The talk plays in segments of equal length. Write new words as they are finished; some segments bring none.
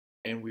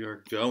And we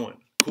are going.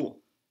 Cool.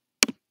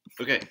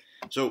 Okay,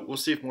 so we'll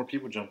see if more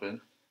people jump in.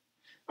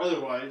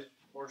 Otherwise,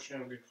 we're just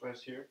gonna have a good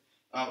class here.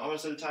 I'm gonna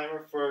set a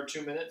timer for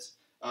 2 minutes.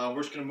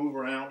 We're just gonna move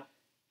around,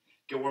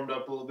 get warmed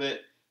up a little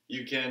bit.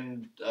 You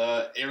can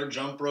air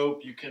jump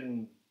rope. You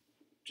can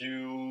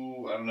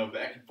do, I don't know,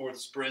 back and forth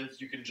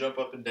sprints. You can jump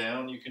up and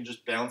down. You can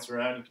just bounce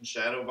around. You can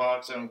shadow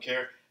box. I don't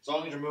care. As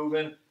long as you're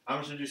moving. I'm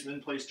just gonna do some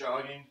in-place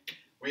jogging.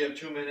 We have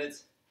 2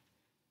 minutes.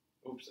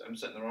 Oops, I'm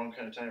setting the wrong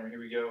kind of timer. Here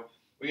we go.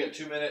 We got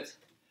 2 minutes.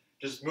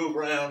 Just move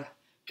around,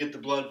 get the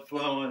blood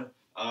flowing.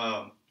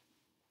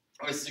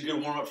 This is a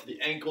good warm up for the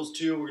ankles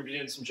too. We're gonna be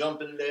doing some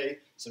jumping today,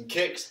 some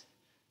kicks.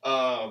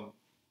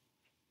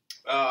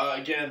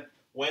 Again,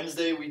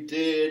 Wednesday we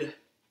did.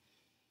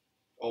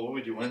 Oh, what did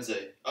we do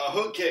Wednesday?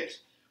 Hook kicks.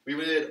 We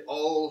did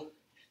all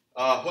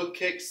hook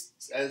kicks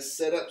as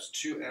setups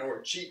to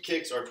our cheat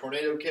kicks, our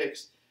tornado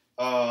kicks.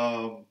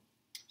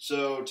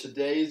 So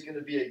today is going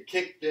to be a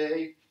kick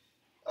day.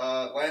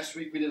 Last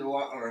week we did a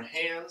lot on our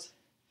hands.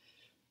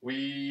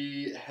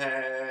 We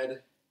did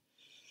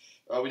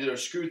our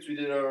scoots, we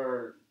did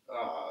our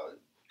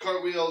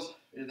cartwheels,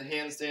 we did the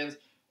handstands,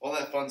 all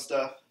that fun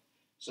stuff.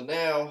 So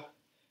now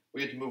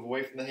we have to move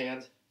away from the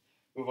hands,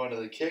 move on to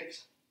the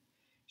kicks.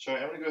 So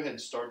I'm going to go ahead and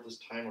start this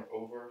timer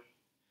over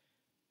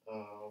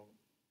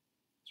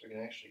so we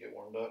can actually get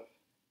warmed up.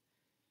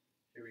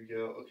 Here we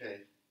go.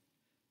 Okay.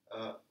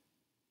 Well,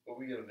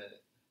 we got a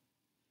minute.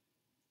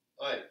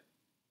 All right.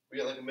 We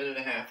got like a minute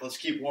and a half. Let's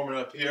keep warming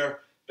up here,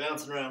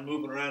 bouncing around,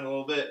 moving around a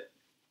little bit.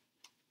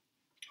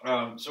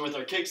 So with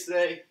our kicks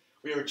today,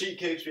 we have our cheat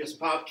kicks, we have some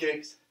pop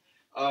kicks.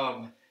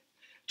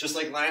 Just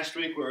like last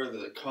week where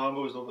the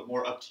combo is a little bit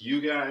more up to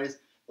you guys,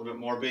 a little bit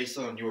more based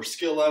on your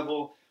skill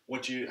level,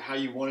 how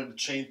you wanted to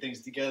chain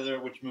things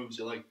together, which moves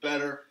you like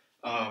better.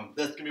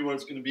 That's going to be what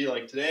it's going to be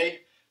like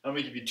today. I'm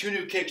going to give you 2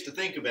 new kicks to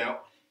think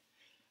about.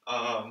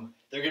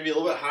 They're going to be a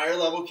little bit higher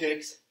level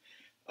kicks,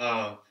 but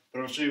I'm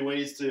going to show you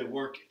ways to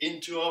work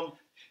into them,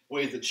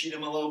 ways to cheat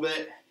them a little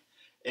bit,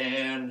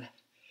 and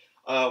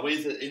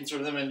ways to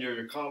insert them into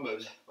your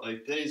combos,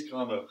 like today's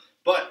combo.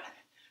 But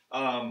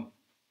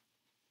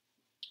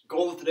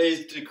goal of today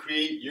is to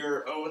create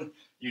your own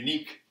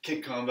unique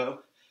kick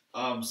combo.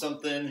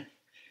 Something,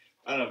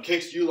 I don't know,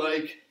 kicks you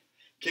like,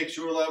 kicks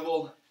your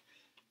level,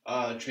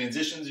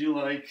 transitions you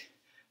like.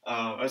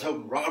 I was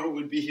hoping Robert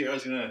would be here. I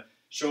was going to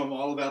show him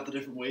all about the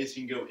different ways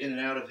he can go in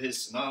and out of his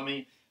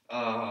tsunami.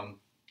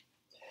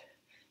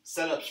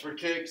 Setups for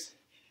kicks,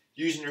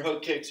 using your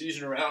hook kicks,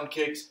 using your round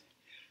kicks,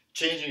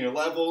 changing your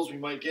levels. We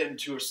might get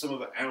into some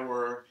of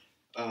our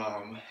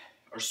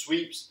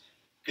sweeps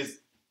because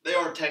they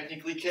are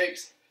technically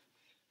kicks.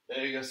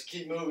 There you go. So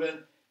keep moving.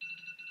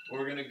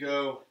 We're going to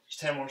go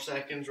just 10 more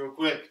seconds real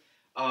quick.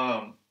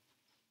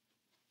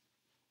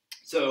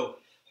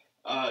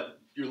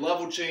 Your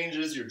level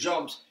changes, your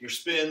jumps, your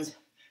spins,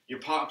 your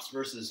pops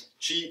versus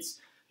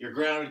cheats, your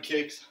grounded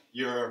kicks,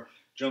 your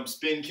jump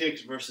spin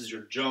kicks versus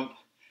your jump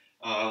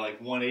like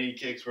 180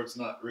 kicks where it's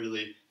not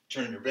really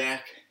turning your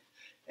back.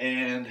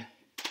 And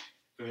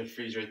go ahead,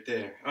 freeze right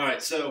there. All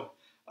right, so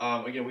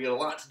again, we got a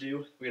lot to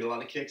do. We got a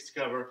lot of kicks to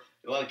cover,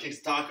 a lot of kicks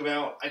to talk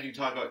about. I do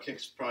talk about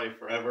kicks probably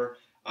forever.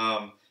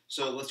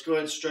 So let's go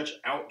ahead and stretch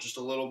out just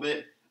a little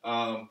bit.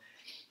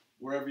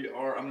 Wherever you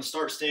are, I'm going to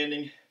start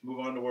standing, move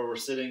on to where we're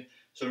sitting.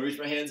 So I'm going to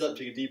reach my hands up,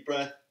 take a deep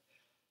breath,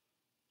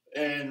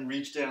 and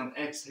reach down,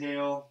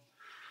 exhale.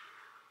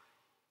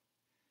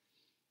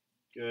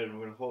 Good, and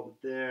we're going to hold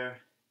it there.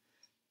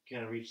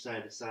 Kind of reach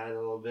side to side a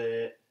little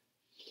bit,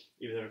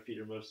 even though our feet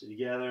are mostly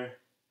together.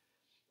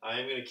 I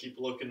am going to keep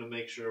looking to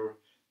make sure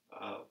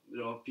we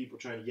don't have people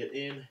trying to get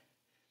in.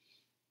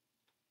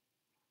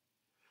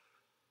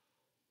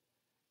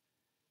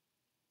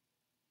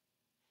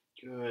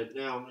 Good.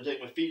 Now I'm going to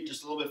take my feet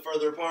just a little bit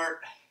further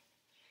apart.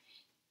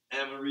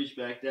 And I'm going to reach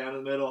back down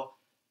in the middle.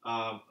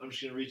 I'm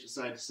just going to reach it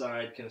side to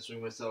side, kind of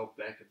swing myself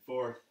back and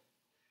forth.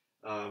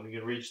 You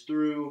can reach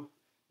through.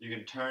 You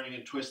can turn, you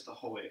can twist the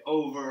whole way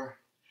over.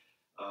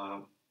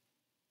 You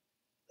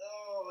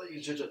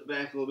can stretch up the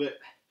back a little bit.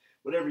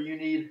 Whatever you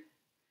need,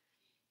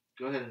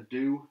 go ahead and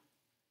do.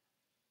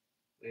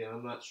 Again,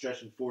 I'm not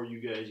stretching for you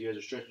guys. You guys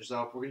are stretching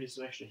yourself. We're going to do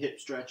some extra hip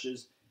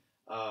stretches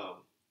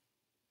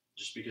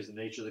just because of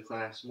the nature of the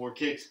class. More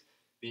kicks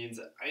means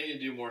I need to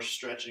do more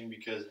stretching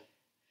because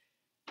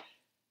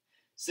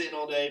sitting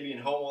all day, being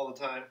home all the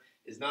time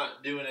is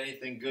not doing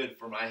anything good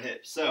for my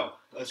hips. So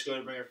let's go ahead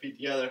and bring our feet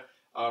together.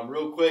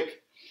 Real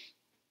quick,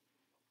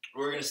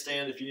 we're going to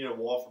stand if you need a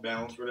wall for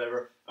balance or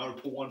whatever. I'm going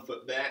to pull one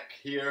foot back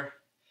here,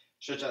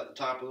 stretch out the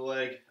top of the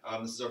leg.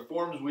 This is our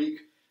forms week,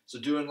 so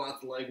doing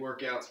lots of leg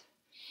workouts.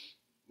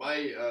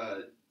 My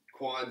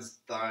quads,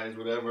 thighs,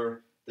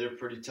 whatever, they're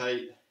pretty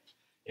tight.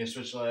 You know,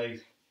 switch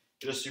legs,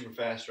 just super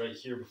fast right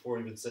here before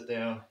you even sit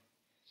down.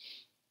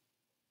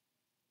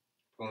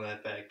 Pulling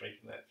that back,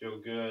 making that feel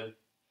good.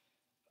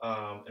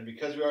 And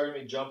because we are going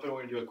to be jumping,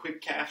 we're going to do a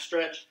quick calf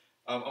stretch.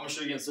 I'm going to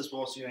show you against this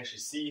wall so you can actually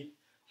see.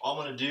 All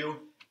I'm going to do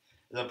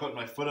is I'm putting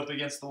my foot up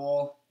against the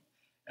wall,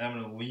 and I'm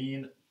going to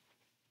lean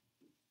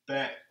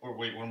back. Or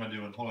wait, what am I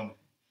doing? Hold on.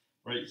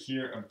 right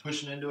here. I'm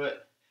pushing into it,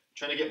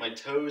 trying to get my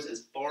toes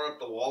as far up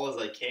the wall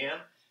as I can,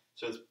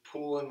 so it's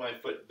pulling my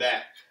foot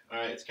back. All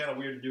right, it's kind of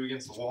weird to do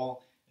against the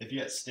wall. If you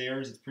got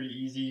stairs, it's pretty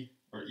easy,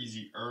 or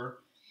easier.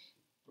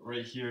 But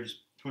right here,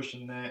 just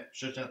pushing that,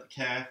 stretching out the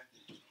calf.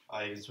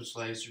 You can switch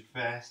legs super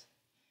fast.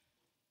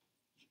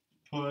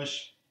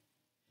 Push,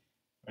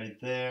 right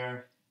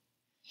there.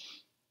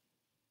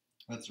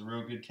 That's a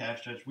real good calf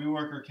stretch. We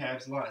work our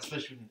calves a lot,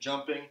 especially when you're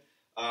jumping.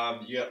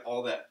 You got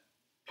all that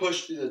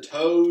push through the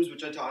toes,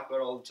 which I talk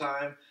about all the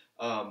time.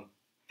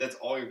 That's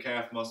all your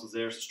calf muscles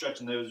there, so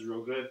stretching those is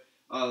real good.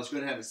 Let's go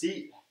ahead and have a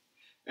seat,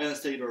 and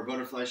let's take it to our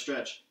butterfly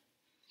stretch.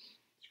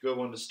 It's a good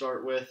one to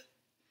start with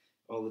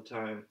all the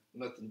time.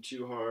 Nothing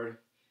too hard.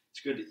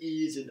 It's good to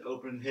ease and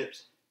open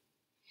hips.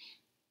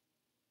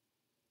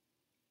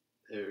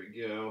 There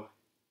we go.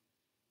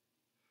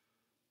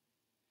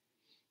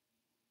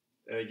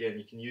 And again,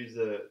 you can use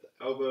the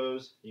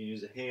elbows, you can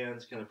use the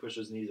hands, kind of push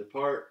those knees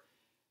apart.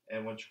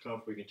 And once you're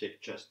comfortable, you can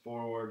take your chest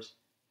forwards.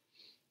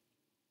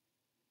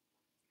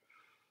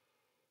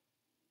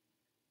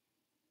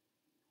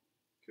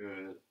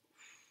 Good.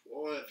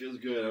 Oh, that feels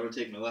good. I'm going to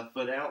take my left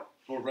foot out,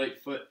 or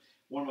right foot.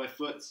 One of my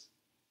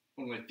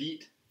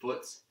feet,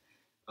 foots.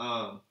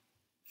 Oh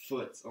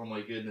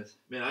my goodness.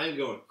 Man, I am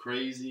going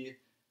crazy.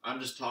 I'm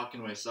just talking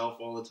to myself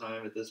all the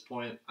time at this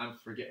point. I'm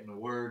forgetting the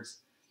words.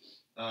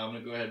 I'm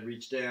going to go ahead and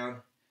reach down.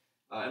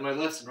 And my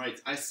lefts and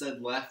rights, I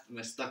said left and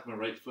I stuck my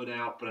right foot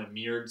out, but I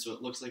mirrored so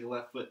it looks like a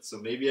left foot, so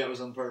maybe that was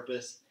on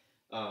purpose.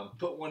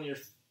 Put one of your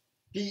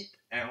feet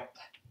out,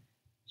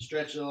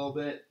 stretch it a little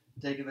bit,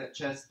 taking that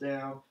chest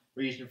down,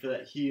 reaching for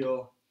that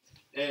heel,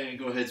 and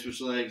go ahead,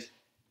 switch legs.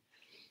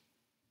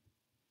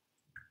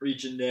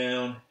 Reaching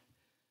down.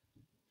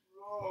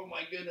 Oh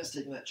my goodness,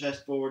 taking that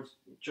chest forward,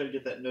 try to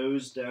get that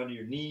nose down to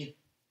your knee.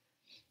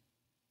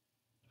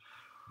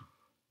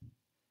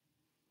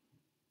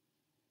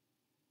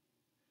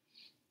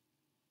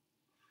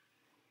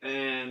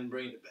 And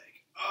bring it back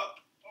up.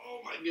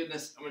 Oh my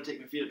goodness. I'm going to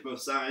take my feet up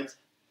both sides.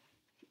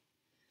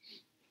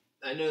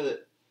 I know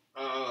that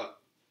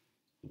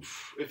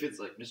if it's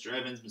like Mr.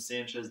 Evans, Ms.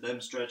 Sanchez,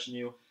 them stretching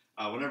you,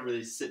 whenever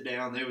they sit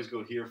down, they always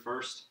go here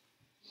first.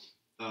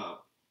 I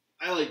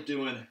like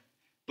doing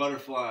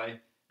butterfly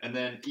and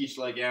then each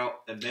leg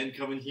out and then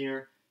coming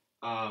here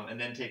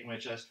and then taking my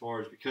chest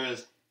forwards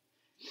because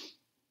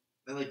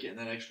I like getting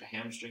that extra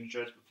hamstring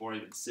stretch before I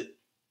even sit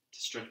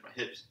to stretch my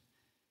hips.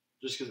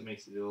 Just because it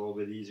makes it a little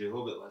bit easier, a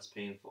little bit less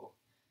painful.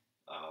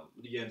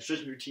 But again,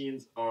 stretching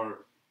routines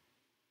are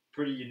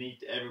pretty unique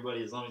to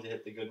everybody. As long as you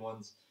hit the good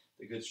ones,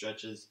 the good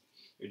stretches,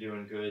 you're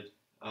doing good.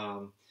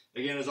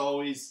 Again, as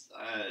always,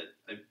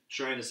 I'm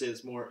trying to say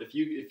this more. If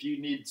you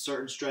need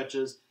certain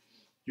stretches,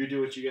 you do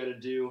what you got to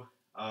do.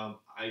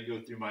 I go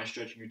through my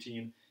stretching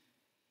routine.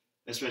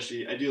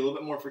 Especially, I do a little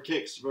bit more for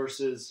kicks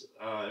versus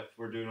if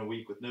we're doing a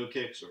week with no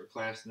kicks or a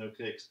class no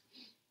kicks.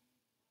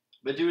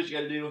 But do what you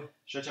got to do.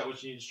 Stretch out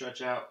what you need to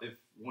stretch out. If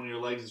one of your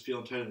legs is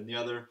feeling tighter than the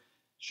other,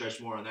 stretch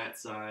more on that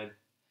side.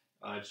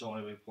 Just don't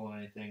want to be pulling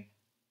anything.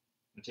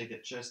 I'm going to take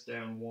that chest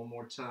down one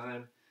more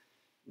time.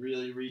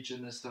 Really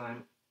reaching this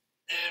time.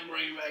 And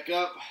bring it back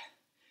up.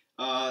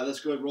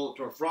 Let's go ahead and roll up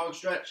to our frog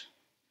stretch.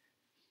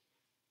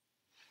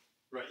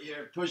 Right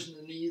here, pushing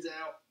the knees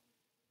out.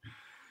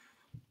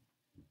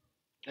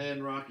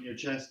 And rocking your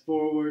chest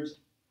forwards.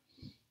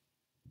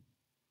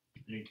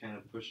 You can kind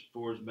of push it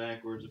forwards and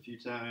backwards a few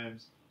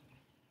times.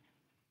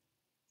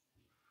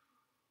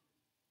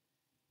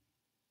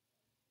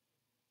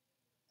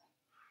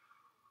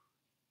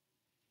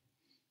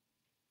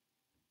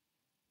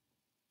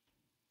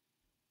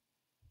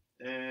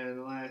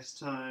 And last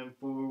time,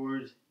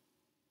 forward.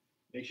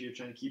 Make sure you're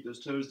trying to keep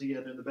those toes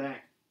together in the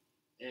back.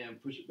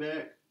 And push it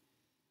back.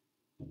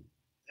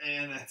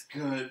 And that's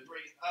good.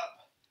 Bring it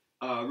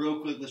up.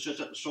 Real quick, let's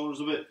stretch out the shoulders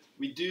a bit.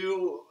 We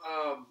do,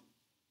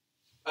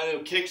 I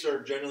know kicks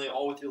are generally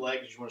all with your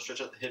legs. You want to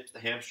stretch out the hips,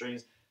 the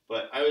hamstrings.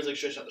 But I always like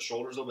stretching out the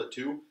shoulders a little bit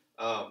too.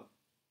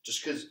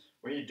 Just because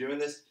when you're doing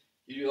this,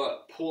 you do a lot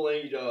of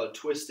pulling, you do a lot of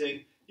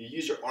twisting. You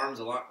use your arms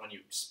a lot when you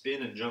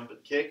spin and jump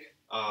and kick.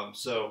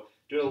 So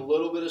doing a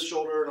little bit of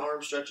shoulder and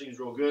arm stretching is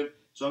real good.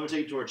 So I'm going to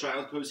take it to our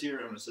child pose here.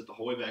 I'm going to sit the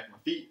whole way back on my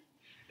feet.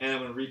 And I'm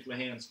going to reach my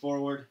hands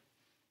forward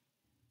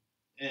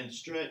and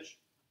stretch.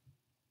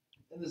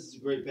 And this is a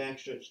great back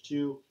stretch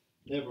too.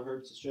 Never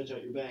hurts to stretch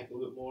out your back a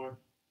little bit more.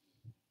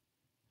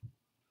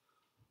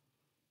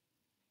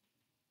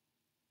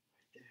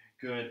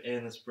 Good,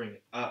 and let's bring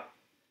it up.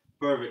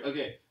 Perfect,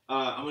 okay.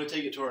 I'm going to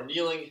take it to our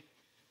kneeling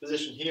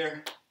position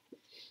here.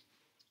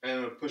 And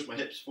I'm going to push my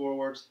hips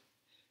forwards.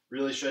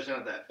 Really stretching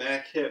out that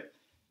back hip,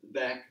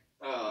 back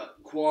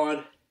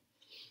quad.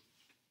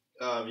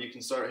 You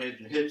can start hands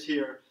and hips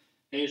here.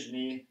 Hands your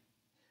knee.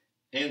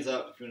 Hands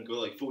up if you want to go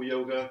like full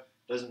yoga.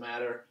 Doesn't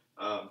matter.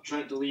 Try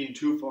not to lean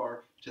too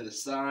far to the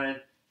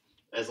side.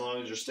 As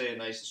long as you're staying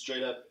nice and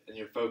straight up and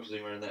you're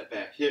focusing on that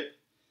back hip.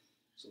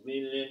 So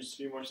lean it in just a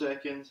few more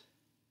seconds.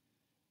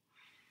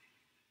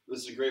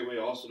 This is a great way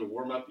also to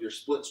warm up your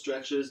split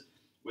stretches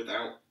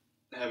without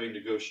having to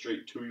go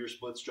straight to your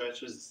split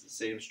stretches. It's the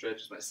same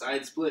stretch as my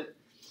side split.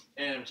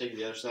 And I'm taking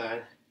the other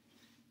side,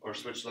 or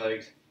switch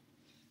legs,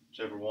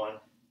 whichever one.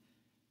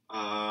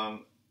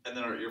 And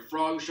then your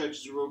frog stretch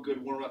is a real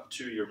good warm up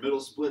to your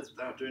middle splits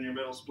without doing your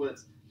middle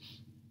splits.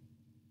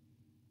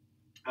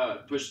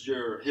 Push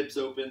your hips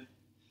open.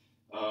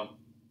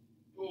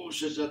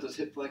 Stretch out those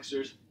hip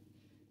flexors.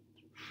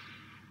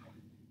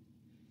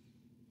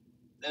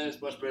 And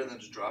it's much better than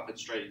just drop it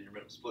straight in your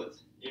middle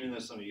splits. Even though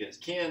some of you guys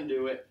can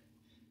do it,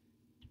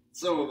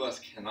 some of us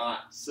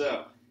cannot.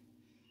 So,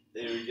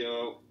 there we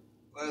go.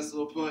 Last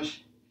little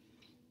push.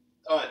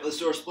 Alright, let's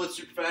do our splits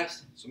super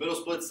fast. So middle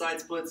splits, side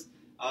splits.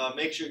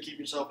 Make sure you keep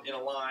yourself in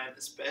a line,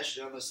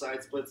 especially on the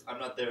side splits. I'm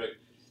not there to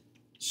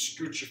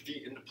scoot your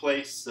feet into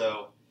place,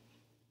 so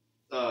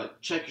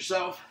check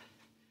yourself.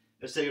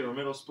 Let's take it to our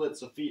middle split,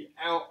 so feet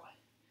out.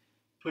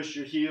 Push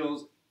your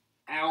heels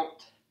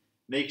out.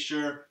 Make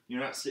sure you're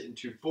not sitting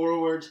too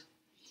forward.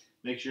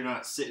 Make sure you're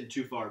not sitting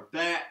too far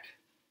back.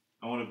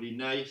 I want to be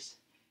nice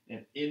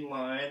and in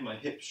line. My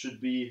hips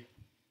should be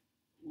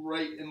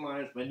right in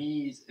line with my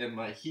knees and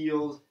my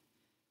heels.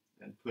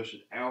 And push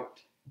it out.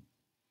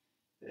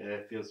 Yeah,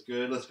 it feels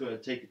good. Let's go ahead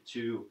and take it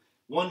to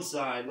one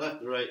side,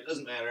 left or right,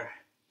 doesn't matter.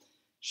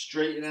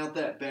 Straighten out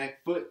that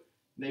back foot.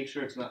 Make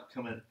sure it's not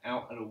coming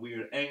out at a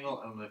weird angle.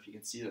 I don't know if you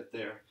can see that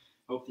there.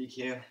 Hope you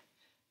can.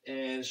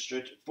 And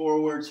stretch it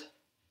forwards.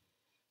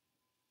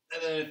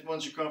 And then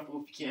once you're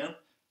comfortable, if you can,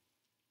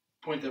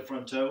 point that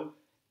front toe.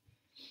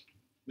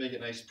 Make it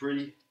nice and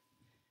pretty.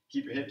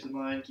 Keep your hips in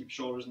line. Keep your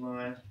shoulders in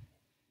line.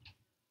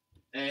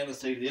 And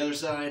let's take it to the other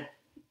side.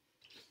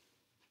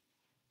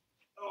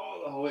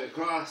 The whole way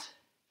across.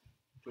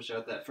 Push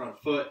out that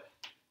front foot.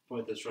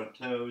 Point those front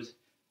toes.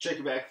 Check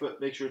your back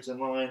foot. Make sure it's in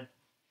line.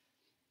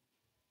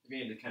 You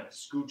need to kind of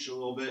scooch a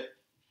little bit.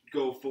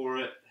 Go for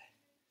it.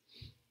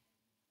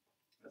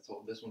 Let's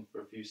hold this one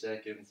for a few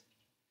seconds.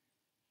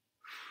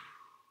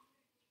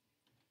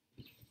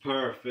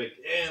 Perfect.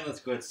 And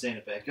let's go ahead and stand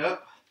it back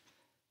up.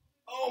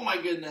 Oh my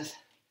goodness.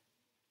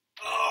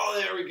 Oh,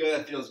 there we go.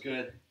 That feels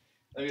good.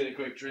 Let me get a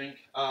quick drink.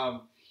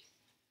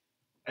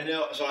 I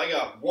know, so I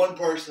got one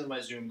person in my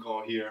Zoom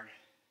call here.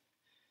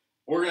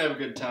 We're going to have a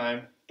good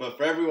time, but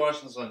for everyone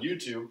watching this on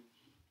YouTube,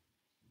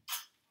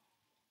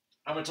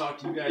 I'm going to talk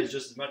to you guys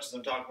just as much as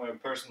I'm talking to my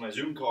person in my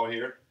Zoom call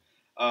here.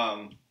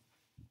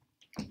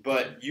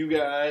 But you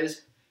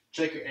guys,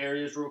 check your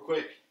areas real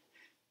quick.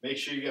 Make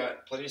sure you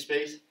got plenty of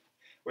space.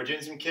 We're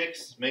doing some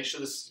kicks. Make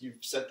sure you've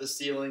set the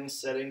ceiling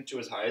setting to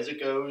as high as it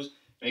goes.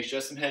 Make sure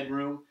you have some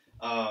headroom.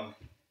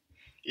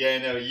 Yeah, I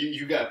know,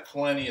 you got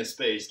plenty of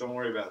space. Don't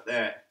worry about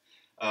that.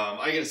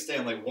 I got to stay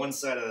on like one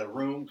side of the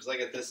room because I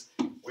got this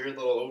weird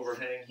little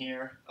overhang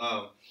here.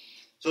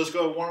 So let's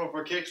go warm up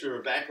our kicks. We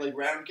have back leg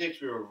round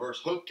kicks. We have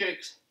reverse hook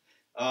kicks.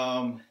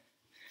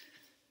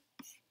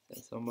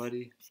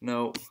 Somebody?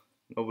 No,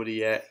 nobody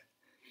yet.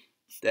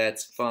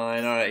 That's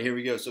fine. All right, here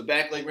we go. So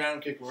back leg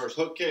round kick, reverse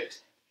hook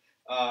kicks.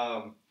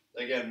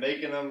 Again,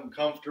 making them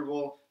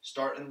comfortable,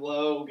 starting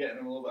low, getting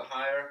them a little bit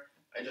higher.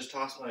 I just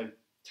tossed my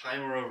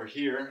timer over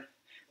here,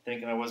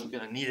 thinking I wasn't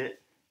going to need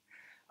it.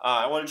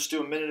 I want to just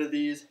do a minute of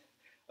these.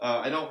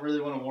 I don't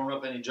really want to warm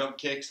up any jump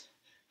kicks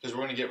because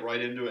we're going to get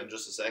right into it in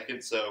just a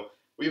second. So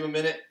we have a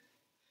minute.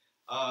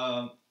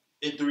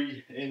 In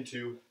 3, in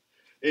 2,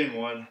 in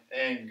 1,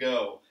 and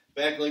go.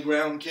 Back leg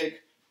round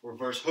kick,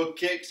 reverse hook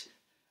kicks.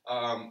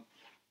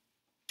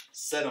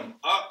 Set them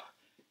up.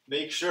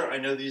 Make sure, I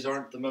know these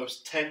aren't the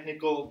most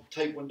technical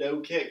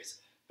Taekwondo kicks,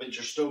 but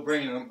you're still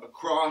bringing them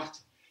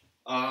across.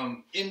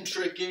 In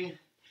tricking,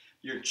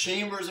 your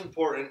chamber is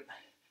important,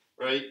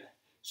 right?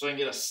 So I can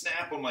get a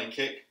snap on my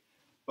kick,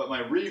 but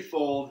my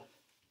refold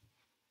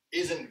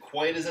isn't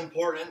quite as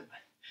important,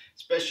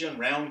 especially on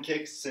round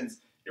kicks,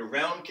 since your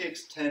round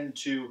kicks tend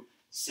to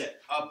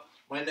set up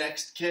my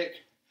next kick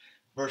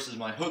versus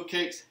my hook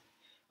kicks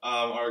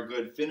are a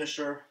good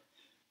finisher.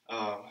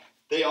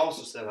 They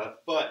also set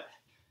up, but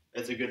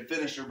it's a good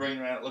finisher. Bringing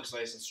it around, it looks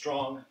nice and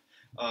strong.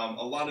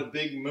 A lot of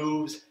big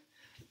moves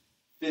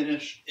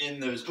finish in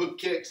those hook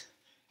kicks.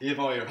 You have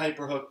all your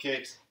hyper hook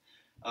kicks,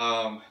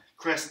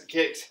 crescent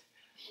kicks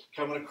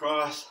coming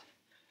across.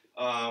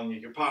 You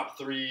can pop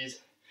threes,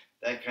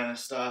 that kind of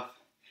stuff.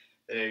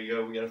 There you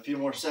go. We got a few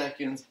more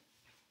seconds.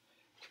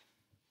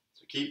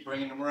 So keep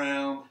bringing them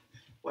around.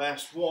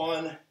 Last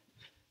one.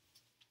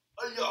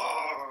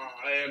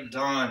 And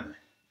done.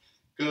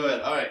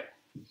 Good. All right.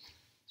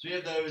 So we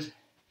have those.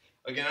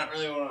 Again, I don't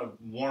really want to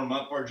warm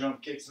up our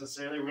jump kicks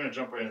necessarily. We're going to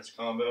jump right into this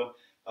combo.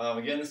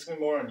 Again, this is going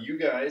to be more on you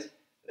guys.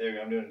 There you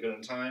go. I'm doing good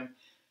on time.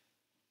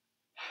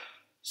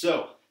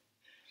 So,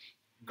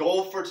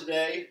 goal for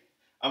today,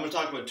 I'm going to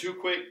talk about two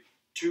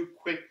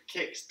quick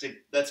kicks.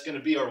 That's going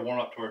to be our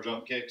warm-up to our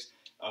jump kicks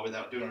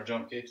without doing our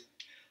jump kicks.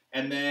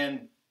 And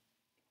then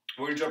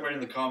we're going to jump right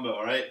into the combo,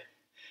 all right?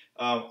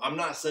 I'm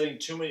not setting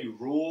too many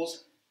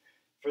rules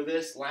for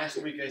this.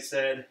 Last week I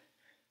said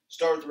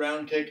start with the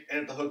round kick,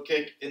 end with the hook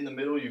kick. In the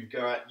middle, you've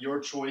got your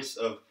choice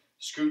of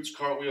scoots,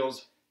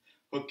 cartwheels,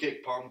 hook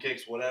kick, palm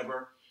kicks,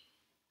 whatever.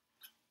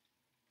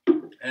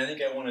 And I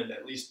think I wanted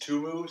at least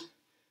 2 moves.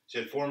 So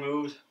you had 4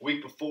 moves. A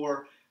week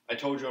before, I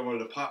told you I wanted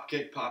to pop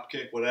kick,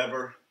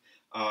 whatever.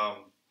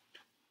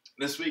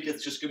 This week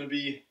it's just going to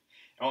be,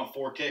 I want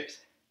 4 kicks.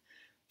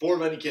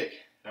 4-body kick,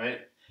 all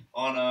right?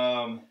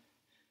 On,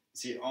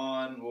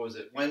 what was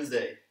it,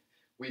 Wednesday,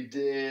 we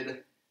did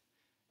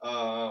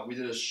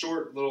a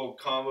short little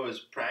combo as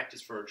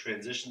practice for our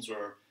transitions or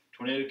our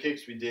tornado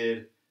kicks. We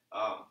did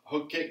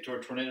hook kick to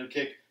our tornado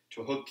kick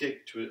to a hook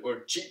kick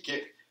or cheat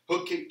kick,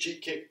 hook kick,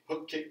 cheat kick,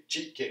 hook kick,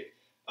 cheat kick.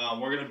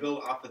 We're going to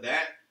build off of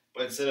that,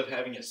 but instead of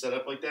having it set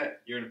up like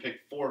that, you're going to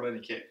pick 4-body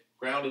kick.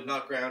 Grounded,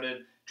 not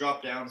grounded,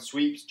 drop down,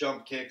 sweeps,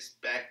 jump kicks,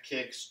 back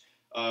kicks,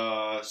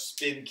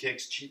 spin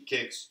kicks, cheat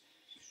kicks,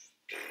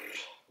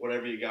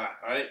 whatever you got,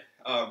 all right?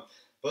 But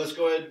let's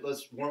go ahead,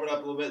 let's warm it up a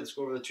little bit. Let's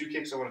go over the 2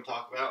 kicks I want to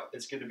talk about.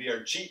 It's going to be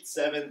our Cheat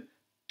 7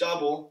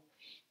 double,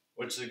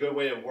 which is a good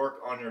way to work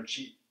on your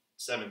Cheat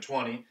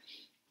 720.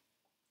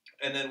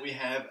 And then we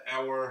have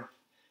our,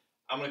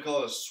 I'm going to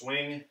call it a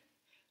swing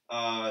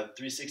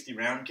 360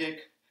 round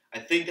kick. I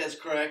think that's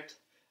correct.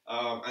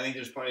 I think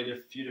there's probably a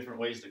few different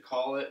ways to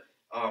call it.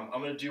 I'm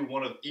going to do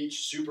one of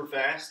each super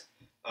fast.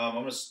 I'm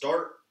going to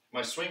start.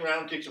 My swing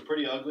round kicks are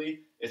pretty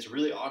ugly. It's a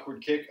really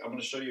awkward kick. I'm going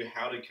to show you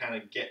how to kind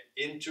of get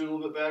into it a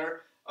little bit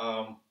better.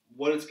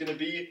 What it's going to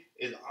be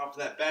is off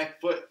that back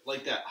foot,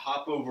 like that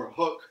hop over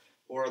hook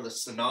or the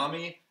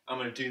tsunami. I'm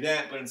going to do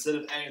that, but instead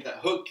of adding that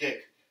hook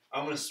kick,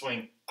 I'm going to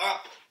swing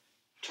up,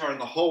 turn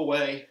the whole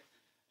way,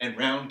 and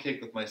round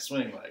kick with my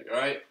swing leg, all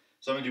right?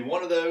 So I'm going to do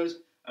one of those.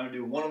 I'm going to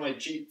do one of my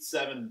Cheat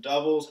 7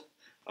 doubles.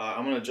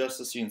 I'm going to adjust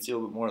this so you can see a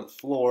little bit more of the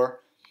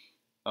floor.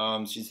 So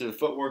you can see the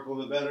footwork a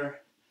little bit better.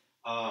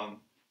 And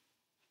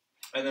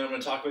then I'm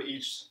going to talk about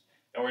each,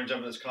 and we're going to jump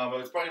into this combo.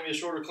 It's probably going to be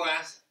a shorter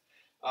class.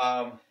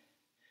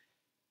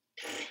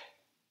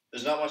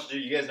 There's not much to do.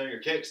 You guys know your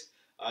kicks.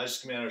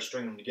 Just come out and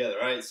string them together,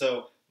 all right?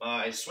 So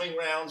my swing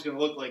round is going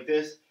to look like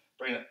this.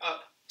 Bring it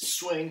up,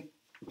 swing,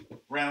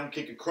 round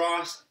kick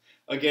across.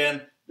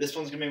 Again, this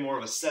one's going to be more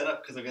of a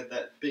setup because I've got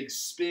that big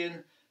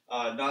spin,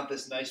 not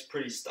this nice,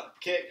 pretty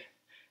stuck kick.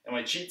 And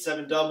my Cheat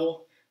 7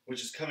 double,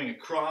 which is coming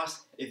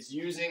across, it's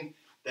using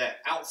that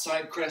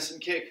outside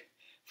crescent kick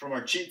from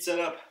our cheat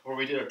setup where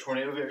we did our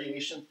tornado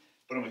variation,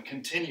 but I'm going to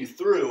continue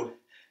through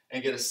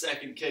and get a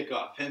second kick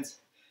off,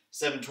 hence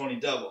 720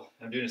 double.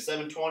 I'm doing a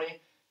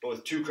 720, but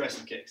with 2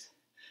 crescent kicks.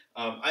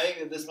 I think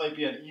that this might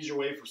be an easier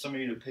way for some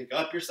of you to pick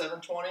up your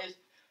 720s.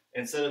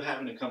 Instead of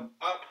having to come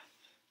up,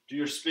 do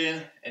your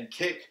spin, and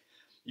kick,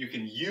 you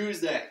can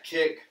use that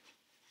kick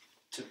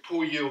to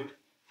pull you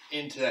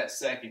into that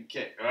second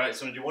kick. All right,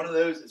 so I'm going to do one of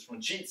those. It's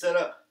from cheat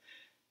setup,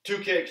 2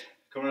 kicks,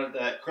 coming out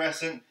that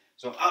crescent.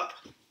 So up,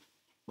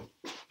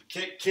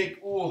 kick,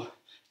 kick, ooh,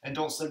 and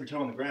don't slip your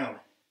toe on the ground.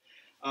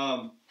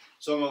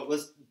 So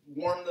let's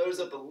warm those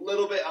up a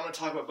little bit. I'm going to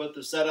talk about both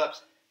the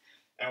setups,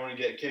 and we're going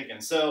to get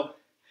kicking. So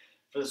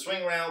for the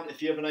swing round,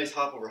 if you have a nice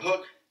hop over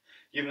hook,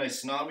 you have a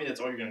nice tsunami, that's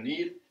all you're going to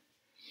need.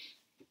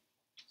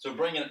 So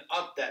bringing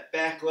up that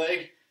back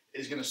leg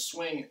is going to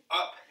swing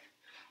up.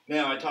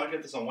 Now, I talked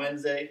about this on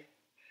Wednesday.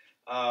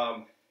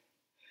 For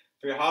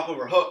your hop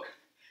over hook,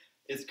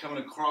 it's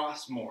coming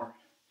across more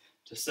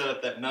to set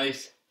up that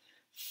nice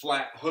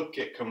flat hook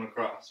kick coming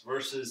across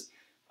versus,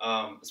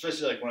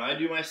 especially like when I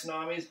do my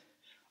tsunamis,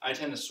 I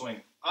tend to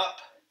swing up,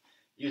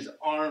 use the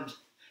arms,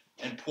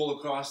 and pull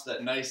across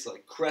that nice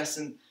like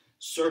crescent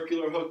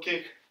circular hook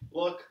kick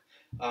look.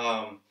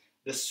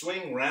 The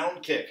swing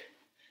round kick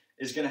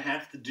is going to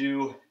have to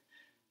do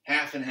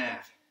half and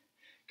half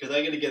because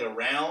I got to get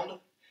around,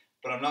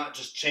 but I'm not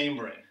just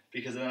chambering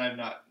because then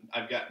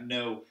I've got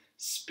no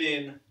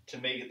spin to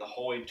make it the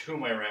whole way to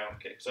my round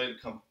kick. So I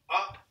come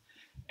up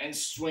and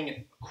swing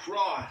it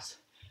across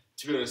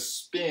to be able to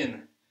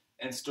spin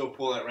and still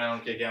pull that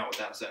round kick out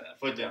without setting that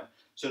foot down.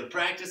 So to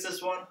practice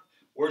this one,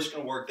 we're just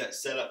going to work that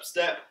setup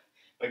step.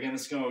 Again,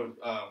 it's going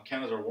to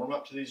count as our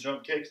warm-up to these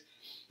jump kicks.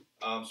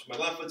 So my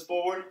left foot's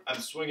forward.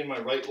 I'm swinging my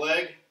right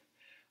leg.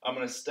 I'm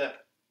going to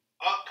step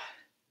up.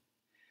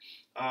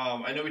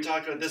 I know we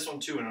talked about this one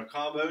too in our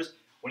combos.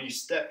 When you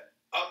step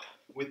up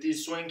with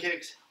these swing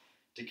kicks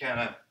to kind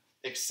of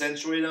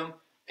accentuate them,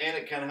 and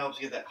it kind of helps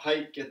you get that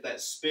height, get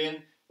that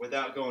spin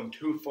without going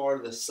too far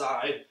to the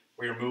side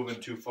where you're moving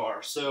too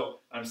far. So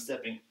I'm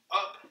stepping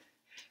up.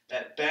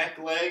 That back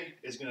leg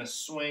is going to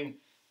swing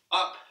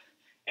up,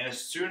 and as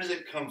soon as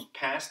it comes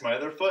past my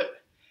other foot,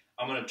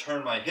 I'm going to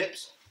turn my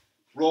hips,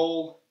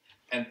 roll,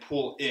 and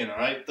pull in, all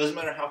right? Doesn't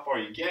matter how far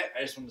you get.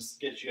 I just want to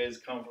get you guys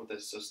comfortable with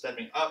this. So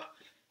stepping up,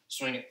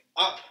 swing it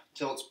up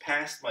till it's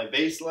past my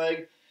base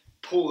leg,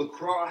 pull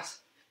across,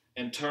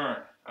 and turn,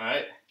 all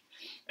right?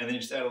 And then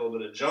you just add a little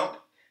bit of jump.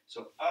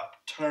 So up,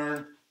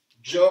 turn,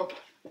 jump,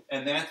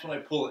 and that's when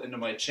I pull it into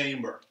my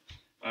chamber,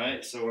 all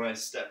right? So when I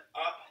step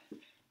up,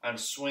 I'm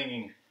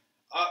swinging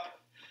up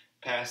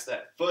past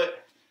that foot,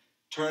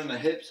 turn the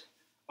hips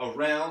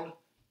around,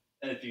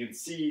 and if you can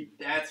see,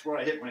 that's where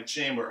I hit my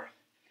chamber,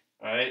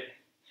 all right?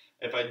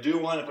 If I do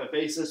one, if I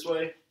face this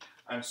way,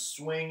 I'm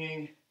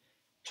swinging,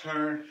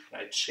 turn,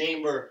 and I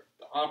chamber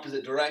the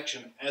opposite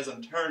direction as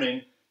I'm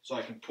turning so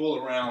I can pull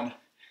around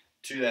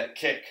to that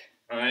kick,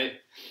 all right?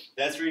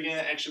 That's where you're getting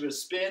that extra bit of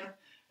spin,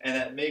 and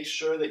that makes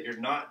sure that you're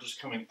not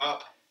just coming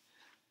up,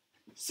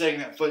 setting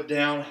that foot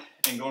down,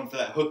 and going for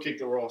that hook kick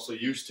that we're also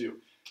used to.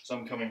 So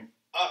I'm coming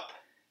up,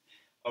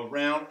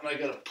 around, and I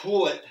gotta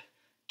pull it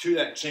to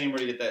that chamber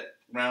to get that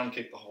round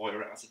kick the whole way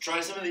around. So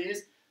try some of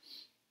these.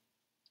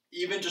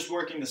 Even just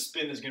working the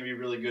spin is gonna be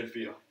really good for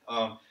you.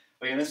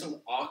 Again, this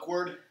one's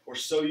awkward. We're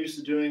so used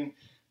to doing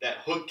that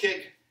hook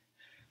kick.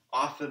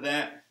 Off of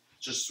that,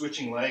 just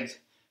switching legs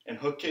and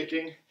hook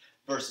kicking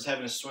versus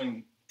having to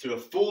swing to a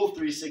full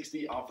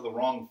 360 off of the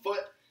wrong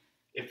foot.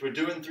 If we're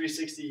doing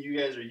 360, you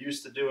guys are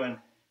used to doing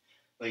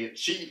like a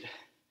cheat,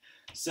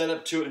 set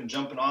up to it and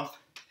jumping off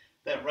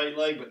that right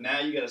leg, but now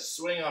you got to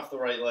swing off the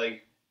right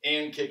leg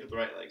and kick with the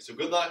right leg. So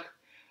good luck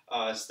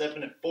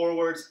stepping it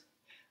forwards.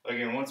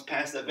 Again, once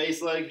past that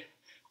base leg,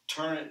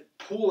 turn it,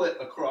 pull it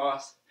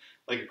across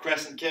like a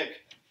crescent kick,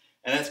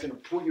 and that's going to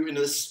pull you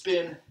into the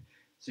spin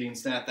so you can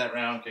snap that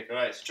round kick. All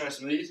right, so try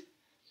some of these.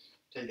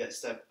 Take that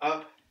step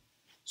up,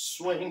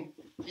 swing,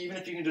 even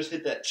if you can just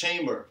hit that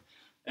chamber.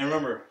 And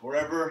remember,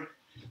 wherever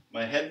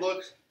my head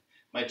looks,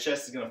 my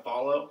chest is going to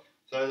follow.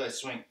 So as I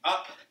swing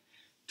up,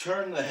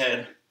 turn the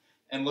head,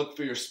 and look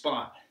for your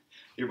spot.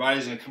 Your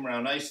body's going to come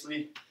around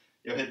nicely.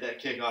 You'll hit that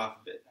kick off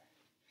of it.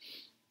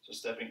 So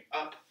stepping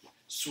up,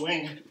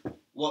 swing,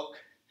 look.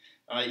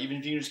 All right, even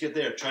if you can just get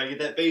there, try to get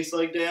that base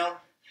leg down.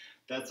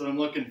 That's what I'm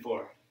looking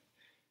for.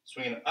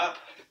 Swinging up,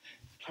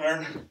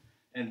 turn,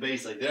 and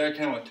base leg. There I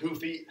kind of went 2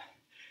 feet.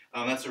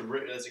 That's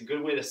a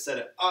good way to set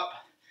it up.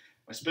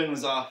 My spin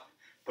was off,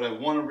 but I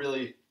want to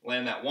really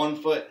land that one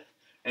foot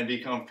and be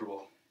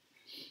comfortable.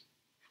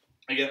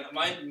 Again,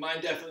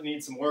 mine definitely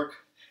needs some work.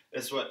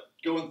 That's what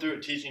going through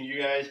it, teaching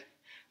you guys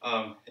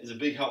is a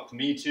big help to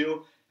me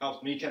too.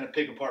 Helps me kind of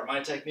pick apart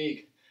my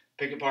technique,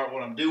 pick apart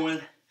what I'm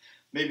doing.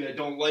 Maybe I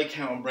don't like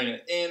how I'm bringing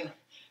it in.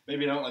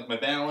 Maybe I don't like my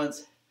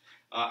balance.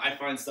 I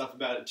find stuff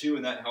about it too,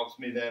 and that helps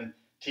me then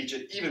teach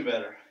it even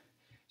better.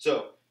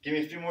 So give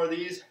me a few more of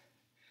these.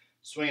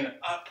 Swinging it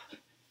up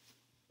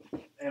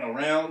and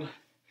around.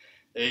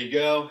 There you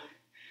go.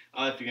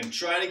 If you can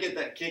try to get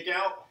that kick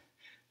out,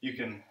 you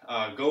can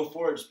go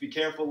for it. Just be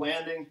careful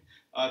landing.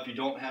 If you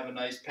don't have a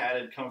nice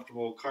padded,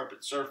 comfortable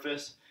carpet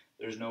surface,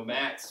 there's no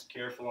mats.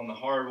 Careful on the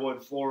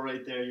hardwood floor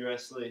right there,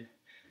 Wesley.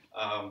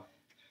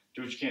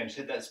 Do what you can. Just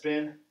hit that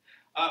spin,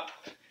 up,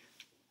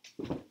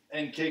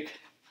 and kick.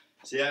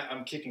 See,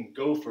 I'm kicking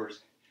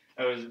gophers.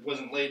 I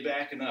wasn't laid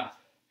back enough.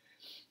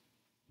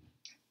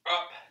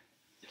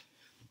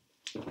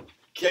 Up,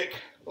 kick.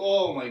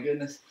 Oh my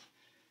goodness.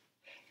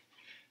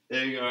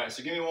 There you go. All right,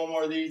 so give me one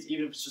more of these,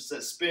 even if it's just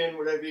that spin,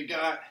 whatever you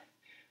got.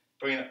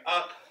 Bring it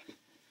up,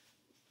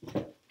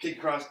 kick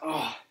across.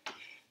 Oh,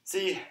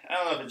 see, I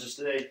don't know if it's just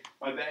today.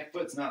 My back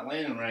foot's not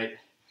landing right.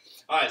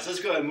 All right, so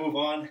let's go ahead and move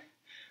on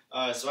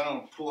so I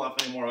don't pull off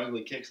any more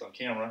ugly kicks on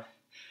camera.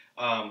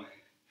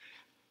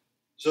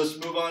 So let's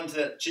move on to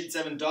that cheat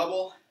 7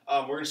 double.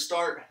 We're going to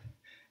start,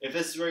 if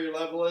this is where your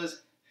level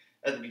is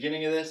at the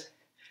beginning of this,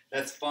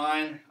 that's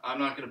fine. I'm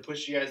not going to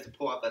push you guys to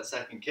pull out that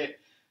second kick.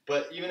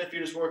 But even if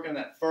you're just working on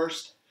that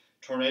first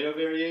tornado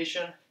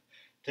variation,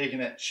 taking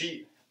that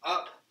cheat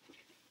up,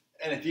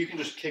 and if you can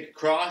just kick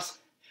across,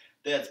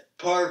 that's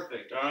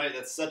perfect, all right?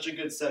 That's such a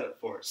good setup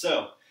for it.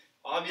 So,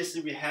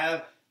 obviously we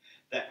have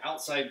that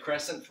outside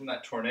crescent from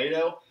that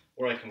tornado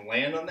where I can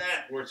land on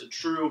that, where it's a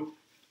true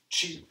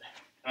cheat.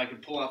 I can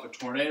pull off a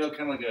tornado,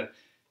 kind of like a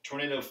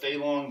tornado fei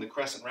long, the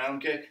crescent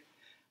round kick.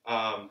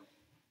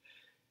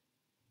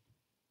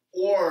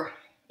 Or,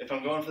 if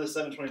I'm going for the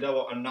 720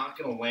 double, I'm not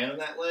going to land on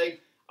that leg.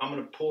 I'm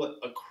going to pull it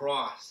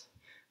across.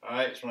 All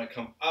right, so when I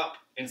come up,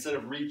 instead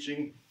of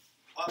reaching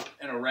up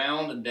and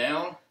around and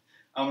down,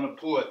 I'm going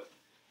to pull it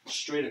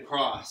straight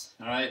across.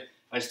 All right,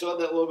 I still have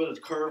that little bit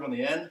of curve on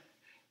the end.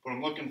 What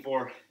I'm looking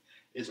for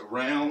is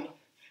around,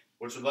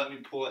 which would let me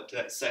pull it to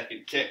that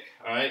second kick.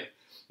 All right,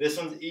 this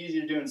one's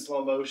easy to do in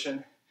slow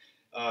motion.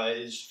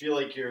 You just feel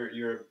like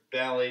you're a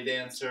ballet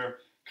dancer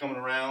coming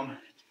around,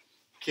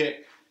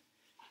 kick,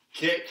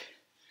 kick.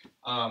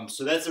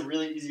 So that's a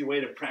really easy way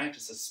to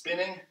practice a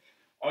spinning.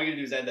 All you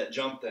gotta do is add that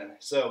jump then.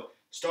 So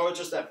start with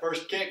just that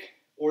first kick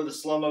or the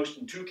slow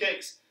motion 2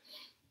 kicks.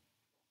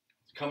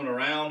 Coming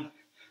around,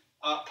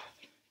 up,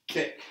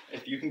 kick.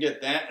 If you can get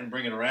that and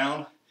bring it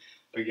around,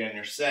 again,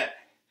 you're set.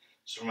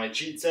 So for my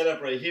cheat setup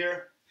right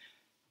here,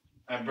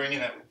 I'm bringing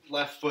that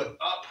left foot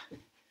up,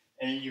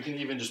 and you can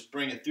even just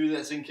bring it through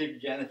that same kick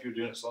again if you're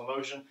doing it slow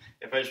motion.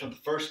 If I just want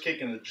the first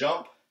kick and the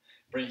jump,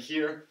 bring it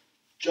here,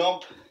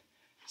 jump,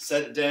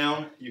 set it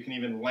down. You can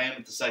even land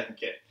with the second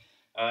kick.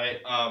 All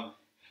right.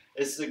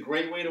 This is a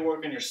great way to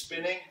work on your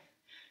spinning.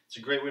 It's a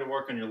great way to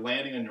work on your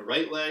landing on your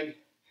right leg,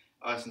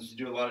 since you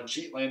do a lot of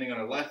cheat landing on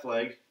our left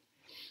leg.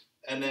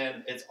 And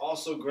then it's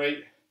also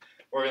great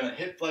working on that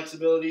hip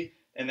flexibility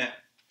and that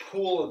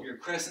pull of your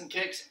crescent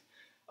kicks.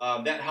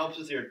 That helps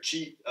with your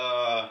cheat,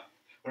 or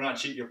not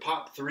cheat, your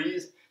pop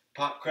threes,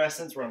 pop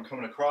crescents where I'm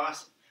coming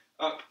across,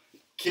 up,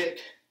 kick.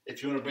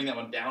 If you want to bring that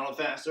one down a little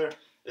faster,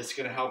 it's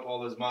going to help all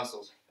those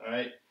muscles. All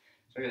right.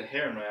 So I got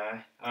hair in my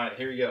eye. All right,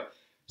 here we go.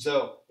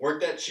 So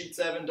work that cheat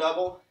 7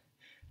 double,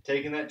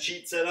 taking that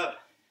cheat setup,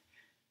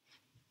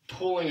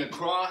 pulling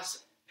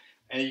across,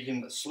 and you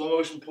can slow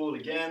motion pull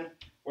it again,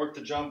 work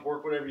the jump,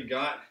 work whatever you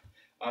got.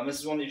 This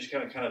is one that you just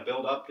kind of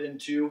build up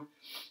into.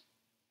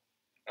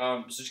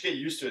 So just get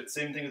used to it.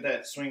 Same thing with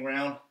that swing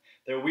round.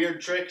 They're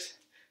weird tricks.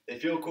 They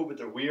feel cool, but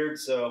they're weird,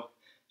 so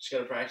just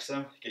gotta practice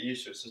them, get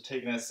used to it. So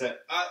taking that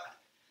set up,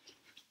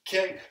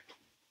 kick,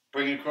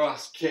 bring it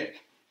across,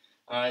 kick.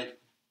 Alright,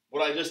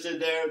 what I just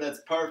did there,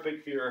 that's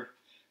perfect for your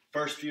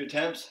first few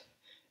attempts.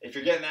 If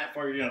you're getting that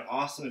far, you're doing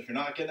awesome. If you're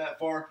not getting that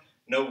far,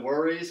 no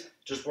worries.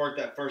 Just work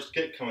that first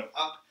kick coming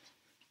up,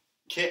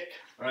 kick,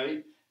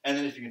 right? And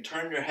then if you can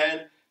turn your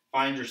head,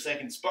 find your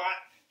second spot,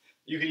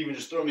 you can even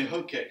just throw me a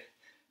hook kick,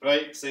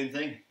 right? Same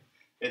thing.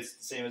 It's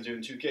the same as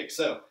doing 2 kicks.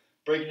 So,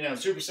 breaking it down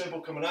super simple,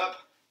 coming up,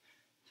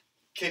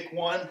 kick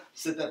 1,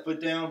 sit that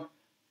foot down,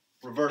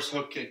 reverse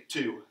hook kick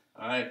 2.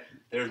 All right,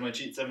 there's my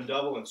cheat 7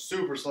 double in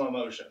super slow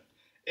motion.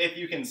 If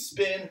you can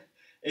spin,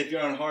 if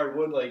you're on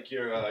hardwood like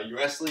you're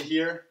wrestling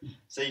here,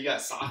 say you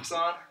got socks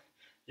on,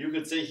 you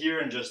could sit here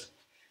and just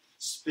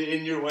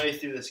spin your way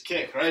through this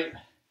kick, right?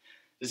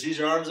 Just use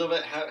your arms over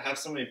it, have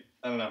somebody,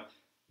 I don't know,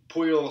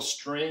 pull your little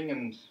string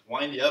and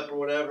wind you up or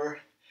whatever.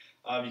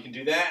 You can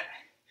do that.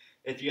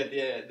 If you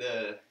get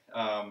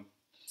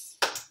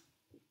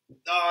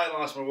I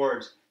lost my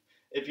words.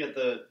 If you get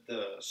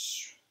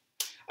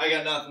I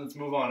got nothing, let's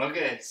move on.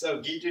 Okay,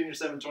 so Geet doing your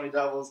 720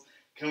 doubles,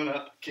 coming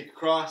up, kick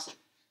across,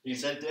 you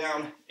set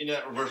down into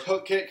that reverse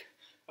hook kick.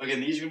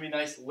 Again, these are gonna be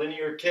nice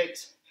linear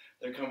kicks.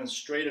 They're coming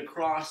straight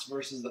across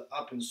versus the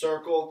up and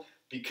circle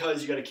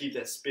because you gotta keep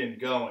that spin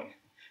going.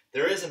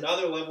 There is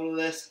another level to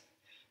this,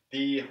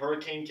 the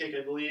hurricane kick,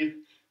 I believe,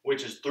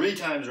 which is 3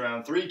 times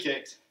around, 3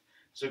 kicks.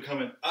 So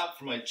coming up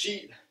for my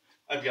cheat,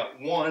 I've got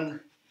 1,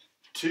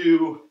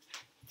 2,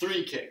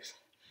 3 kicks.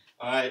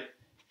 All right,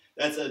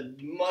 that's a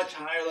much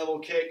higher level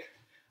kick.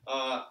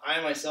 I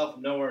myself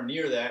am nowhere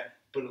near that,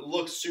 but it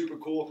looks super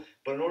cool.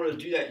 But in order to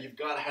do that, you've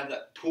got to have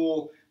that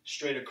pull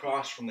straight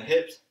across from the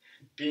hips,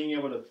 being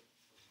able to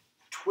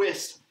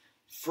twist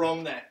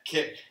from that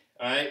kick.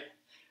 All right,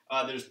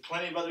 there's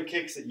plenty of other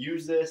kicks that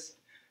use this.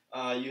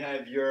 You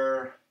have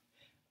your,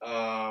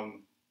 I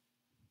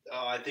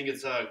think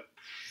it's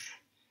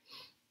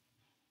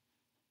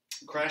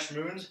Crash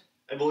Moons,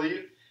 I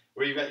believe,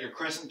 where you've got your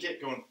crescent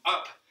kick going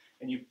up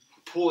and you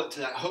pull it to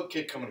that hook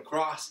kick coming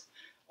across.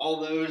 All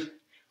those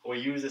will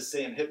use the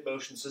same hip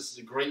motion, so this is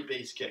a great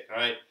base kick, all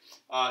right?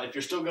 If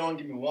you're still going,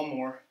 give me one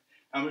more.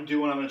 I'm going to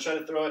do one. I'm going to try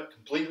to throw it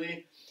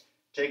completely,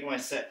 taking my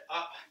set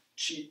up,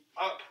 cheat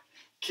up,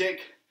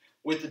 kick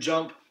with the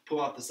jump,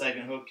 pull out the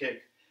second hook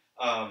kick.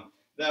 Now,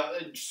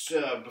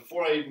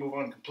 before I move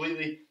on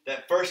completely,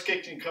 that first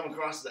kick can come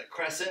across as that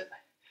crescent,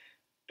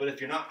 but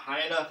if you're not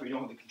high enough or you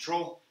don't have the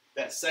control,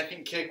 that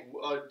second kick,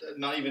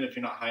 not even if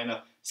you're not high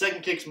enough,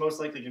 second kick's most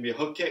likely going to be a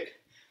hook kick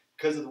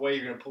because of the way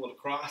you're going to pull it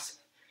across.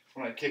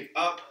 When I kick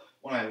up,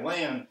 when I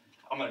land,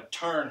 I'm going to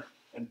turn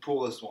and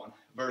pull this one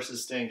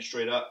versus staying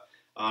straight up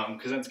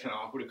because that's kind of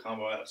awkward to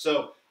combo out.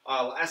 So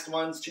last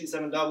one's cheat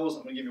 7 doubles.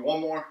 I'm going to give you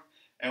one more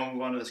and we'll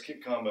move on to this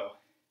kick combo.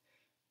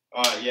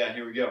 All right, yeah,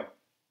 here we go.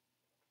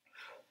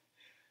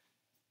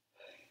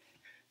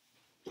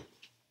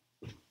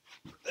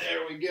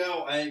 There we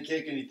go. I didn't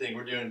kick anything.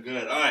 We're doing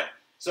good. All right,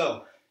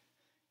 so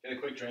get a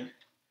quick drink.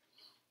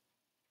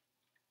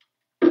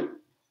 All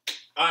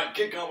right,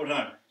 kick combo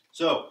time.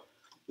 So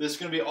this is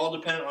going to be all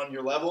dependent on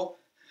your level,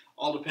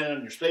 all dependent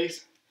on your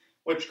space,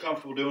 what you're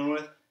comfortable doing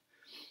with.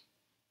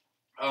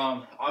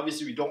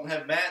 Obviously, we don't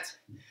have mats.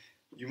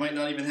 You might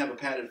not even have a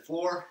padded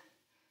floor.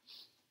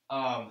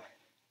 I've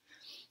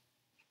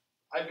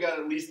got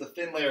at least a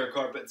thin layer of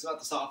carpet. It's not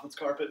the softest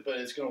carpet, but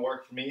it's going to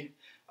work for me.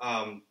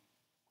 I'm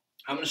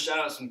going to shout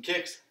out some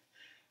kicks.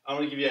 I'm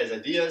going to give you guys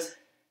ideas.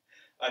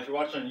 If you're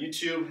watching on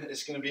YouTube,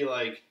 it's going to be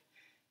like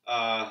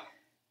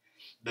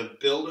the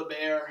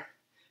Build-A-Bear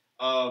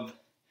of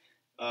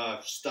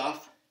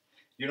stuff.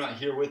 You're not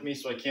here with me,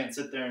 so I can't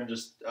sit there and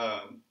just,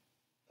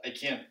 I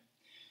can't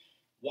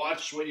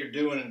watch what you're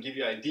doing and give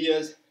you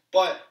ideas,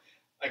 but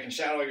I can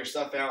shout all your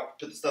stuff out,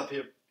 put the stuff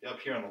up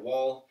here on the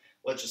wall,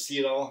 let you see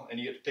it all, and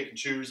you get to pick and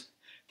choose,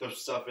 throw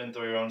stuff in,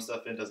 throw your own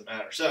stuff in, doesn't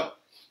matter. So,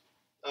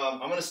 I'm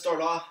going to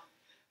start off,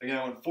 again,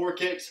 I want 4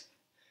 kicks.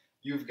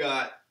 You've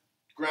got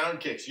ground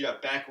kicks, you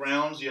got back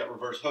rounds, you got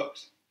reverse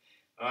hooks.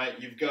 All right,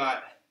 you've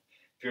got,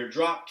 if you're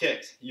drop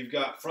kicks, you've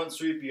got front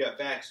sweep, you got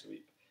back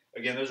sweep.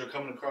 Again, those are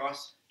coming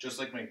across, just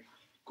like my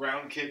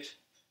ground kick,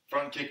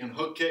 front kick and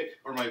hook kick,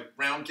 or my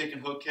round kick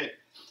and hook kick,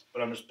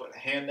 but I'm just putting a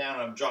hand down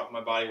and I'm dropping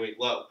my body weight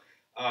low.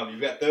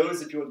 You've got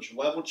those if you want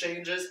your level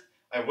changes.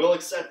 I will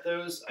accept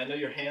those. I know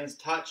your hands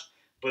touch,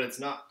 but it's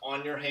not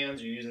on your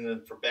hands. You're using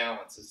them for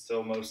balance. It's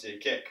still mostly a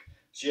kick.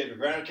 So you have your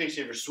ground kicks,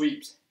 you have your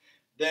sweeps.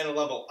 Then a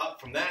level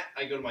up from that,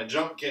 I go to my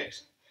jump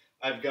kicks.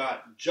 I've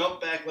got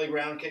jump back leg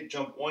round kick,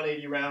 jump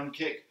 180 round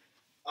kick,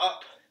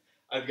 up.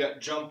 I've got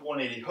jump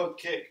 180 hook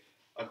kick,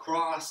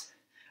 across.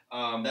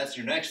 That's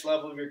your next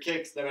level of your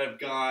kicks. Then I've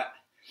got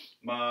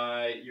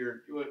I'm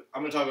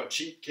going to talk about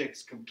cheat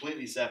kicks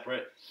completely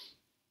separate.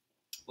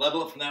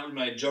 Level up from that with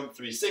my jump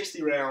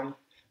 360 round,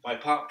 my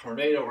pop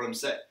tornado where I'm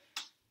set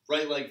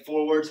right leg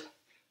forwards,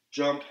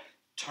 jump,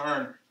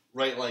 turn,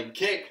 right leg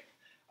kick.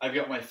 I've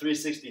got my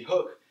 360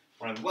 hook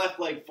where I'm left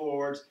leg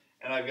forwards,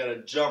 and I've got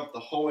to jump the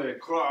whole way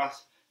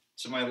across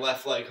to my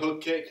left leg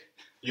hook kick.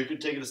 You could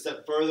take it a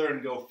step further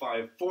and go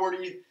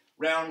 540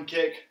 round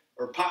kick,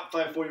 or pop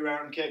 540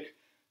 round kick,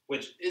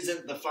 which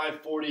isn't the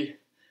 540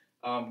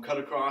 cut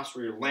across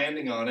where you're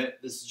landing on it.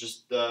 This is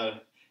just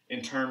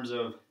in terms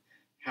of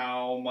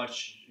how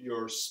much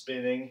you're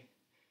spinning,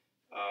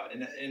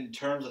 in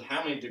terms of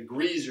how many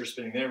degrees you're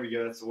spinning. There we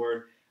go, that's the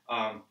word.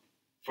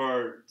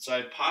 So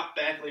I pop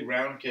back leg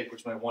round kick,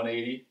 which is my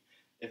 180.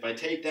 If I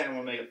take that and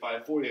want to make it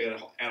 540, I got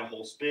to add a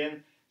whole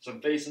spin. So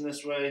I'm facing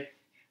this way,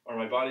 or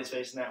my body's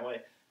facing that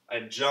way.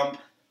 I jump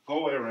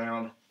whole way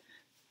around,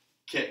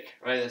 kick.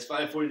 Right, that's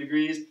 540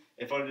 degrees.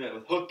 If I do that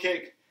with hook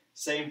kick,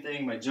 same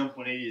thing. My jump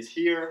 180 is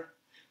here,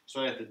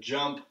 so I have to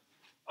jump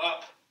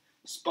up,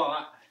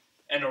 spot,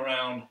 and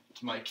around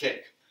to my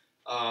kick.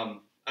 I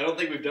don't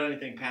think we've done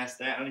anything past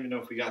that. I don't even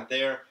know if we got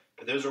there,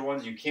 but those are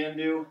ones you can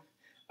do.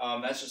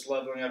 That's just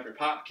leveling up your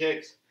pop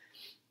kicks.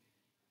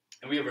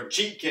 And we have our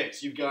cheat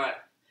kicks. You've got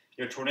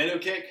your tornado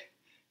kick.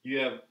 You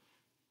have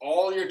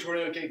all your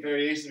tornado kick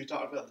variations. We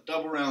talked about the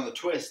double round, the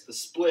twist, the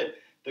split,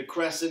 the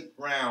crescent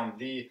round,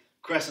 the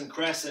crescent,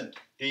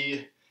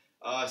 the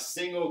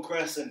single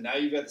crescent. Now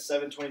you've got the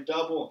 720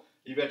 double.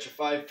 You've got your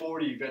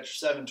 540. You've got your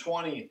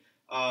 720.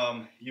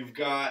 You've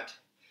got,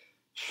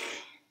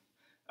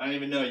 I don't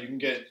even know. You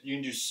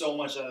can do so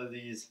much out of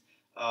these.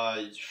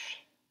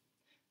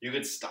 You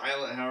could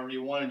style it however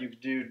you wanted. You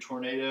could do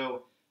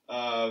tornado.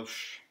 I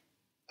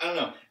don't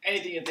know.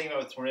 Anything you can think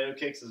about with tornado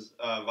kicks is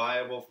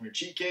viable from your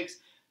cheat kicks.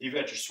 You've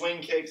got your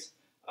swing kicks,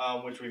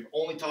 which we've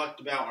only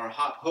talked about, our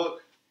hop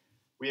hook.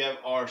 We have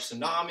our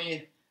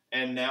tsunami,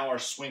 and now our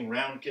swing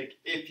round kick,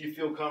 if you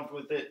feel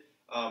comfortable with it.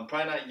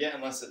 Probably not yet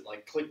unless it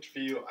clicked for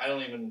you. I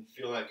don't even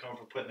feel that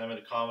comfortable putting them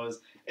into combos.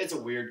 It's a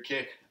weird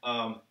kick.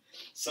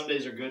 Some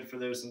days are good for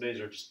those, some days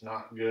are just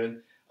not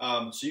good.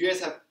 So you guys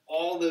have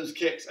all those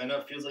kicks. I know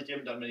it feels like you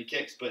haven't done many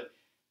kicks, but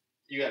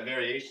you got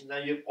variations. Now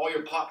you have all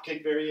your pop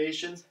kick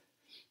variations.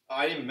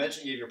 I didn't even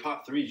mention you have your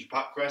pop threes, your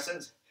pop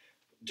crescents,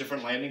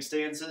 different landing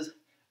stances.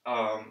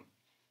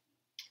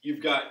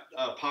 You've got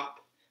pop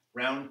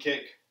round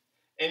kick.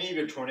 Any of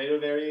your tornado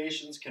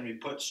variations can be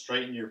put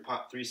straight in your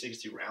pop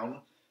 360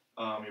 round,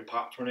 your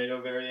pop tornado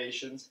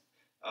variations.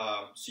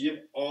 So you have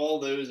all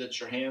those at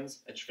your hands,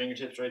 at your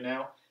fingertips right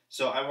now.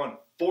 So I want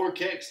 4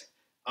 kicks.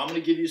 I'm going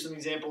to give you some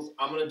examples.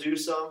 I'm going to do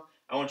some.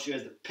 I want you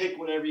guys to pick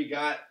whatever you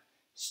got.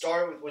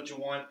 Start with what you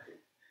want.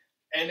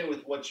 End it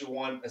with what you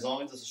want, as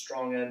long as it's a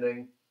strong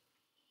ending.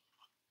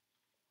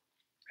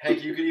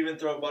 Heck, you could even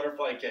throw a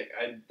butterfly kick.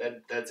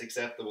 That's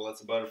acceptable.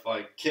 That's a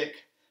butterfly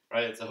kick,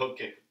 right? It's a hook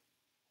kick.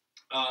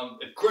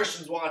 If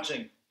Christian's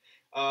watching,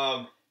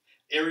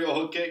 aerial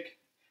hook kick,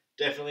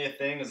 definitely a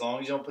thing, as long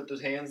as you don't put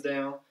those hands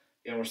down.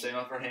 Again, we're staying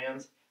off our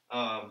hands.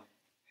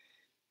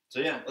 So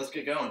yeah, let's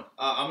get going.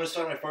 I'm going to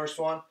start my first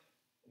one.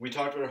 We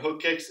talked about our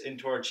hook kicks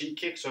into our cheat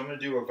kick, so I'm going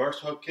to do reverse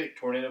hook kick,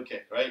 tornado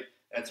kick, right?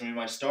 That's going to be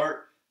my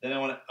start. Then I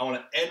want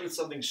to end with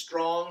something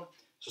strong.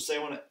 So say I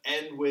want to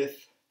end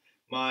with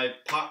my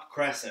pop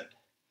crescent.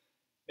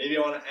 Maybe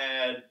I want to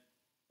add,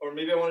 or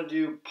maybe I want to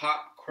do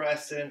pop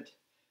crescent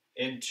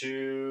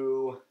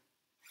into,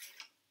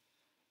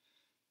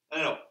 I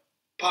don't know,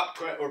 pop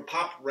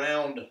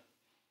round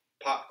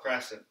pop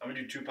crescent. I'm going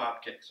to do 2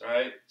 pop kicks, all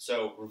right?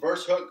 So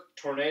reverse hook,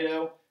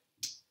 tornado.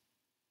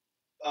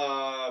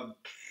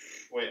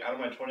 Out of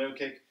my tornado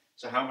kick.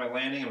 So how am I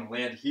landing? I'm going to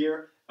land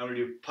here. I'm going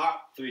to do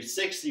pop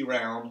 360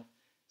 round,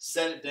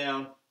 set it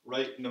down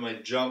right into my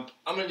jump.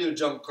 I'm going to do a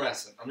jump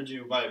crescent. I'm going to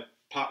do my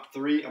pop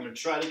 3. I'm going to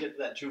try to get to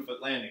that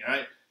 2-foot landing, all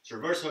right? So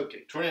reverse hook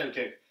kick, tornado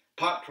kick,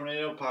 pop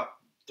tornado,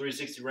 pop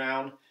 360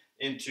 round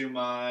into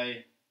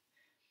my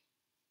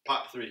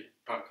pop 3,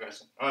 pop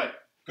crescent. All right,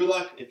 good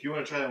luck. If you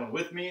want to try that one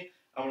with me,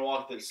 I'm going to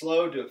walk it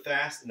slow, do it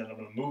fast, and then I'm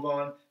going to move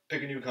on,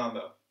 pick a new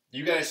combo.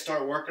 You guys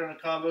start working on a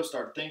combo,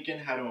 start thinking,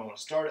 how do I want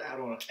to start it, how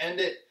do I want to end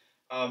it?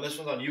 This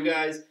one's on you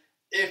guys.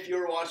 If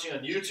you're watching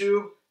on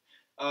YouTube,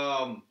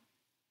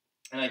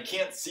 and I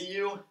can't see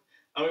you,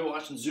 I'm going to be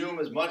watching Zoom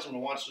as much. I'm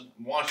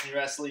watching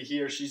Wesley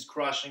here. She's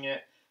crushing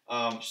it.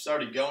 She's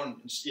already going.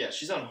 Yeah,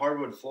 she's on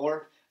hardwood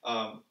floor.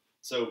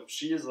 So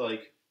she is I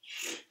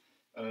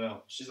don't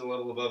know. She's a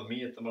little above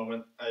me at the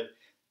moment.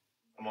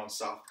 I'm on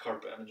soft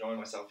carpet. I'm enjoying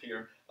myself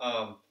here.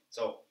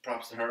 So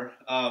props to her.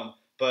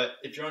 But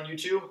if you're on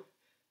YouTube,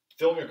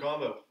 film your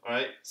combo. All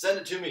right, send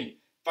it to me.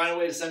 Find a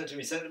way to send it to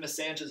me. Send it to Miss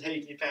Sanchez. Hey,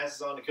 can you pass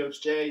this on to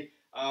Coach Jay?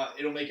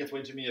 It'll make its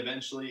way to me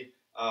eventually.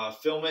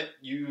 Film it.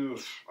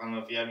 I don't know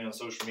if you have me on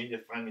social media.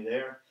 Find me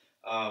there.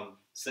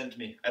 Send it to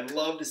me. I'd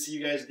love to see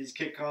you guys with these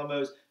kick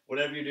combos.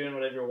 Whatever you're doing,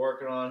 whatever you're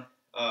working on,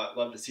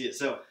 love to see it.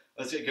 So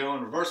let's get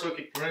going. Reverse hook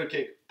kick, tornado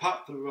kick,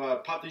 pop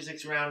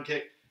 360 round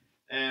kick,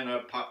 and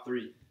pop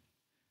 3.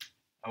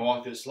 I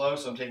walk through it slow,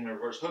 so I'm taking my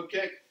reverse hook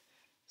kick,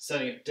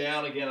 setting it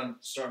down again. I'm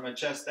starting my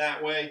chest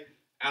that way,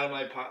 out of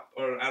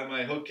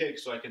my hook kick,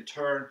 so I can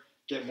turn,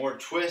 get more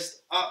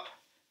twist up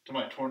to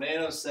my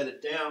tornado, set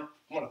it down.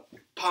 I'm gonna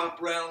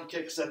pop round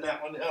kick, set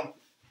that one down,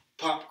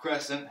 pop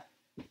crescent,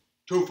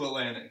 2-foot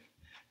landing.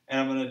 And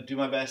I'm going to do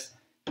my best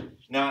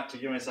not to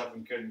give myself a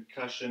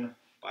concussion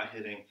by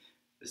hitting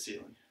the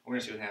ceiling. We're going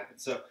to see what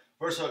happens. So,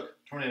 first hook,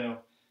 tornado,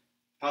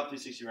 pop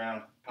 360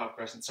 round, pop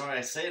crescent. Sorry,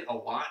 I say it a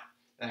lot.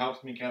 That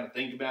helps me kind of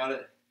think about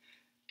it,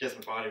 gets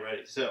my body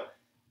ready. So,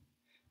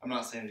 I'm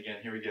not saying it again.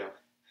 Here we go.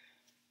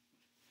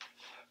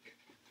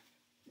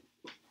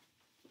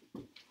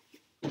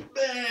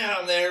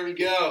 Bam! There we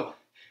go.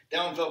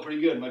 That one felt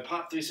pretty good. My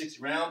pop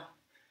 360 round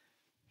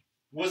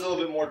was a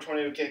little bit more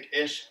tornado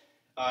kick-ish.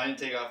 I didn't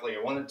take off like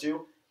I wanted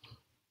to.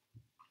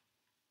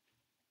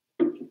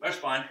 That's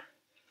fine.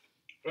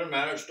 Doesn't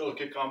matter. It's still a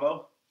kick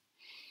combo.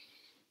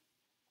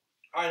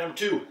 All right, number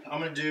 2.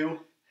 I'm going to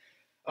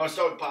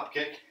start with pop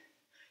kick,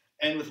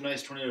 end with a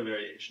nice tornado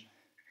variation.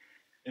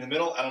 In the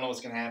middle, I don't know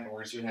what's going to happen. We're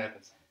going to see what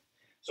happens.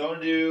 So I'm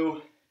going to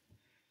do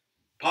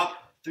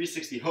pop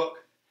 360 hook.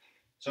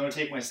 So I'm going to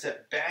take my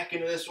step back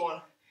into this one,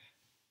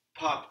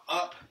 pop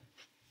up,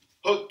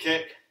 hook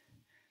kick.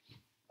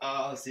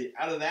 Let's see,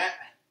 out of that,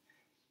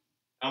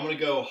 I'm going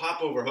to go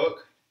hop over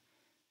hook,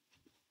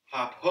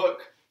 hop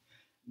hook.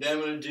 Then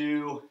I'm going to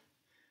do,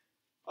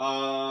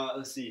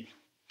 let's see,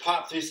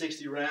 pop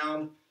 360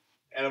 round,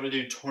 and I'm going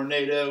to do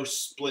tornado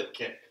split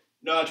kick.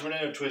 No,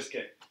 tornado twist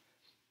kick.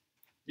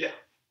 Yeah.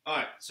 All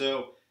right,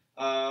 so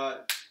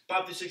pop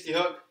 360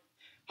 hook,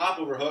 hop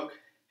over hook,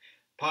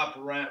 pop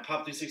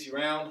 360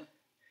 round,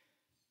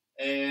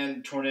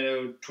 and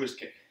tornado twist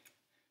kick.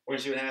 We're going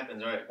to see what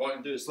happens. All right,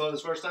 walking through it slow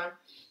this first time.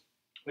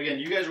 Again,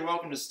 you guys are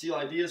welcome to steal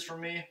ideas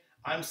from me.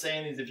 I'm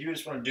saying these, if you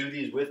just want to do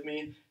these with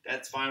me,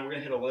 that's fine. We're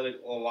going to hit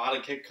a lot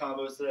of kick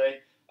combos today.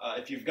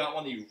 If you've got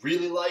one that you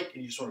really like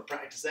and you just want to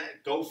practice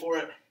that, go for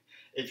it.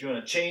 If you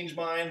want to change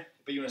mine,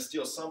 but you want to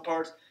steal some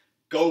parts,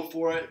 go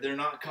for it. They're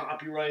not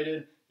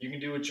copyrighted. You can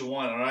do what you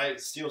want, all right?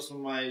 Steal some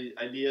of my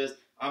ideas.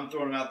 I'm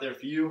throwing them out there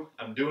for you.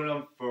 I'm doing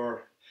them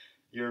for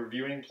your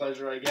viewing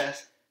pleasure, I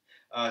guess.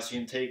 So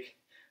you can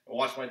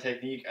watch my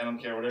technique. I don't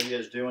care whatever you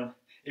guys are doing.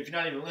 If you're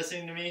not even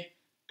listening to me,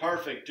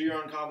 perfect. Do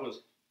your own combos.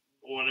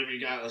 Whatever you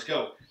got. Let's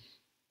go.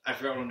 I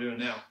forgot what I'm doing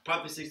now.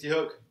 Pop 360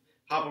 hook,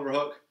 hop over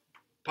hook,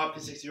 pop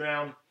 360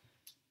 round,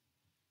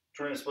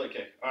 tornado split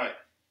kick. All right.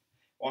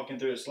 Walking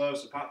through it slow.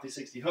 So pop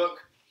 360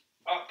 hook,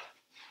 up,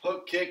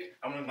 hook kick.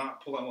 I'm going to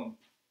not pull that one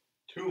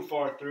too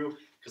far through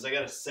because I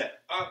got to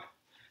set up,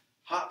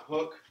 hop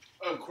hook,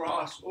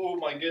 across. Oh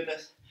my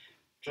goodness.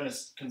 I'm trying to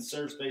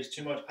conserve space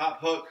too much. Hop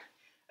hook.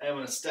 And I'm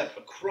going to step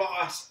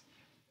across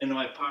into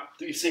my pop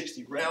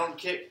 360 round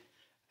kick.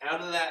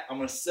 Out of that, I'm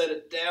going to set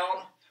it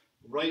down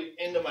right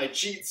into my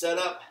cheat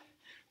setup.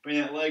 Bring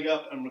that leg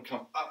up, and I'm going to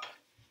come up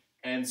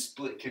and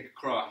split kick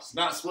across.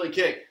 Not split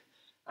kick.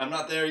 I'm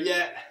not there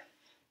yet.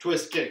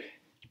 Twist kick.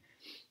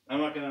 I'm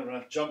not going to have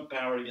enough jump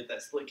power to get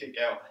that split kick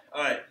out.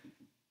 All right.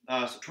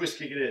 So twist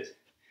kick it is.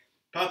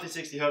 Pop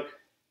 360 hook.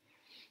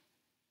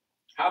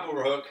 Hop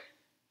over hook.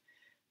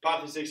 Pop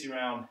 360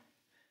 round.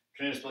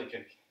 Tornado split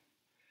kick.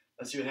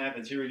 Let's see what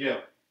happens. Here we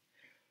go.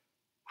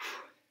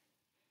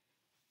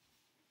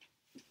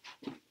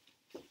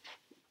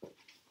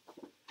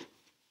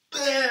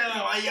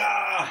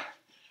 Bam!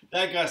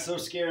 That got so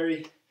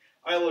scary.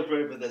 I looked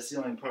right up at that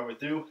ceiling partway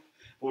through,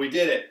 but we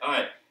did it. All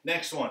right,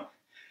 next one.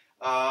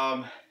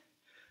 I'm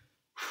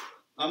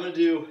gonna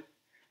do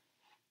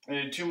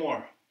 2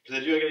 more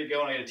because I gotta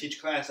go and I gotta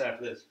teach class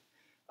after this.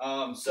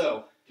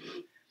 So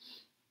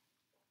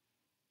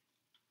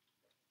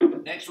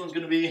next one's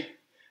gonna be.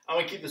 I'm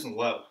gonna keep this one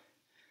low.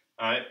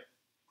 All right,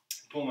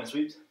 pull my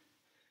sweeps.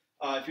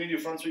 If you're gonna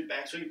do front sweep,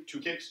 back sweep, 2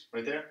 kicks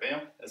right there,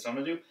 bam. That's what I'm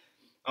gonna do.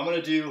 I'm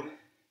gonna do.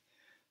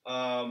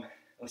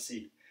 Let's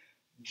see,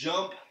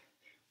 jump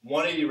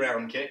 180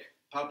 round kick,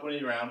 pop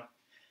 180 round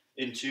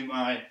into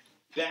my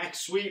back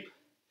sweep.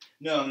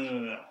 No.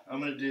 I'm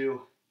gonna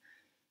do.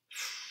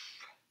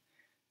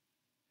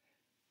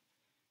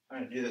 I'm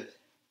gonna do this.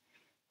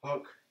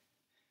 Hook,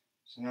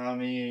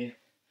 tsunami,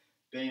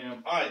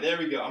 bam. All right, there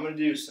we go. I'm gonna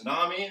do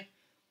tsunami,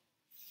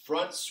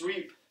 front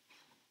sweep,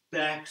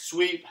 back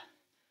sweep,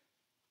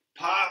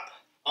 pop.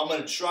 I'm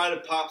gonna try to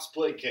pop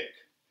split kick.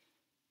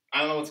 I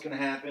don't know what's gonna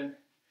happen.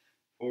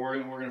 But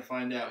we're going to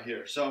find out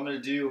here. So I'm going to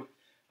do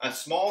a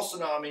small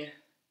tsunami.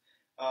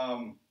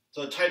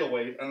 So a tidal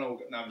wave. I don't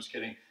know. No, I'm just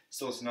kidding.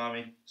 Still a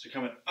tsunami. So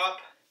coming up,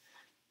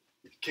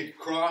 kick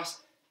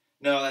across.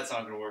 No, that's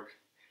not going to work.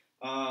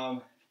 I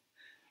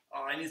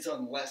need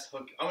something less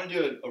hook. I'm going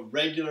to do a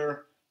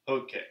regular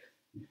hook kick.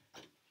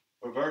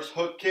 Reverse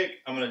hook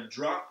kick. I'm going to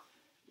drop,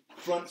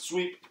 front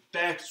sweep,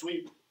 back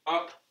sweep,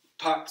 up,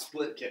 pop,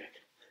 split kick.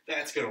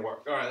 That's going to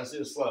work. All right, let's do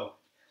this slow.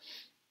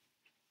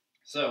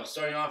 So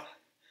starting off.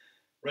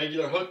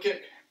 Regular hook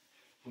kick,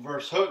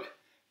 reverse hook,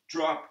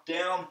 drop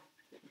down,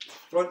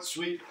 front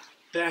sweep,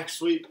 back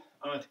sweep.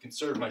 I'm going to have to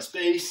conserve my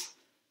space.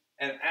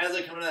 And as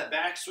I come into that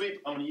back sweep,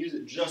 I'm going to use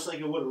it just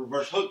like I would a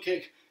reverse hook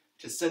kick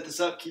to set this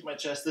up, keep my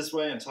chest this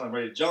way until I'm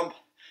ready to jump.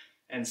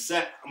 And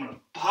set, I'm going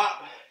to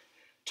pop,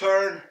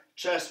 turn,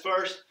 chest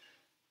first,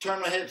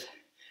 turn my hips,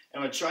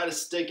 and I'm going to try to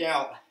stick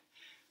out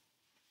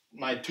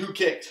my 2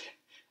 kicks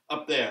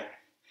up there.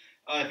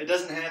 If it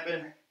doesn't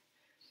happen,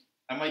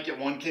 I might get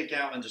one kick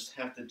out and just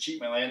have to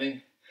cheat my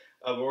landing,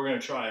 but we're going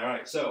to try. All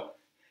right, so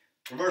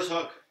reverse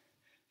hook,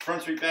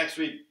 front sweep, back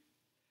sweep,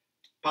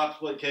 pop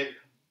split kick.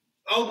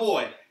 Oh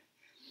boy.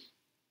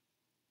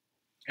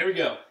 Here we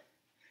go.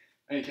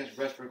 I need to catch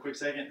my breath for a quick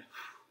second.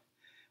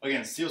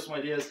 Again, steal some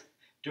ideas.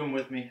 Do them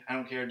with me. I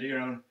don't care. Do your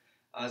own.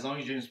 As long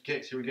as you're doing some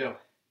kicks. Here we go.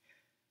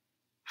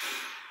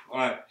 All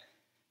right.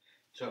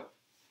 So,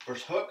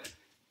 first hook,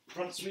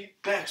 front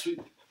sweep, back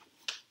sweep,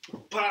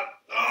 pop.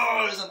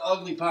 Oh, there's an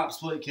ugly pop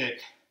split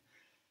kick.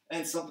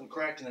 And something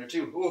cracked in there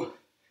too. Ooh.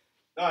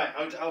 All right,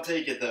 I'll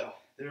take it though.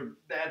 They're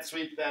bad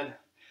sweep, bad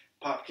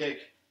pop kick.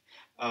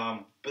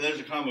 But there's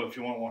a combo if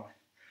you want one.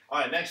 All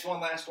right, next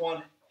one, last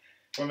one.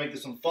 We're gonna make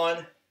this one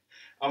fun.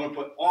 I'm gonna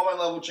put all my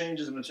level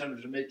changes. I'm gonna try to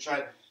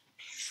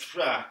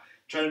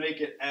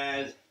make it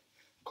as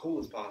cool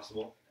as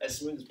possible, as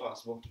smooth as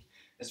possible,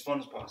 as fun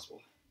as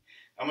possible.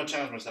 I'm gonna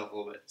challenge myself a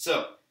little bit.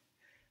 So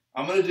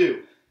I'm gonna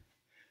do.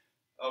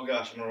 Oh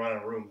gosh, I'm gonna run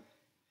out of room.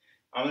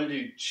 I'm gonna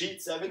do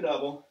cheat 7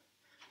 double.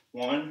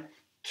 1,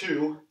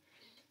 2,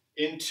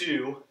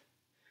 into.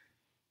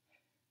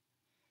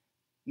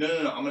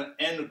 No. I'm gonna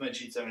end with my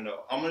cheat 7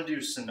 double. I'm gonna do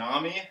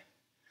tsunami,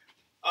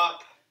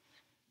 up,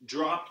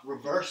 drop,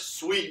 reverse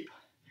sweep,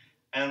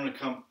 and I'm gonna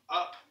come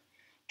up,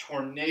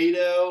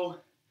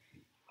 tornado.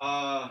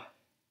 Let's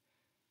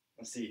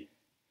see.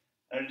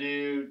 I'm gonna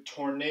do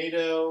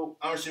tornado.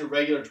 I'm just gonna do a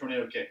regular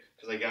tornado kick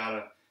because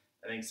I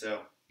think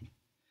so.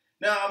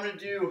 Now I'm gonna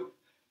do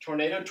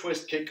tornado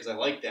twist kick because I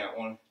like that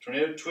one.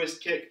 Tornado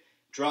twist kick,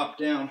 drop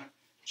down,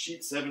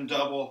 cheat 7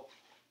 double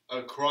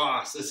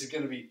across. This is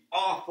gonna be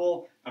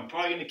awful. I'm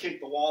probably gonna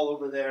kick the wall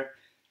over there,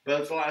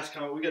 but it's the last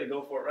comment. We gotta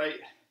go for it,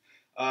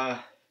 right?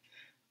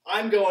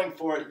 I'm going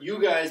for it.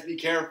 You guys be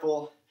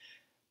careful.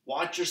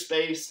 Watch your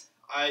space.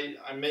 I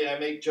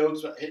make jokes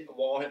about hitting the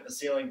wall, hitting the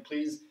ceiling.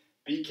 Please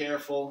be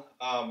careful.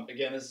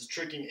 Again, this is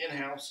tricking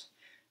in-house,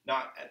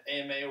 not at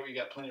AMA where you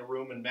got plenty of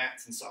room and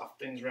mats and soft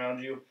things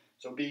around you.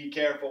 So be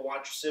careful.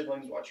 Watch your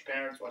siblings, watch your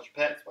parents, watch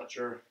your pets, watch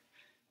your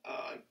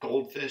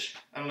goldfish.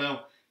 I don't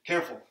know.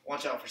 Careful.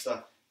 Watch out for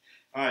stuff.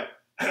 All right.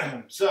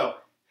 So,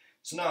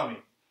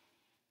 tsunami,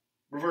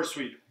 reverse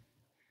sweep,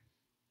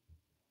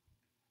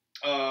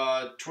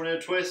 tornado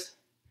twist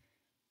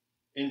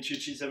into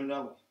cheat 7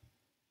 double.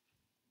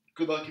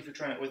 Good luck if you're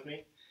trying it with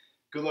me.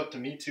 Good luck to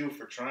me too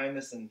for trying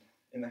this in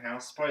the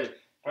house. Probably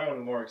one of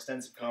the more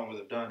extensive combos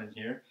I've done in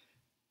here.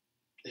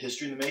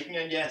 History in the making,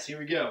 I guess. Here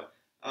we go.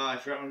 I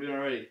forgot what I'm doing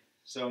already.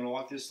 So I'm going to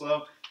walk through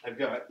slow. I've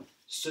got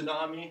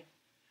tsunami,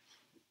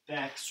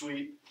 back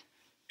sweep,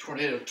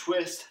 tornado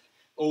twist.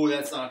 Oh,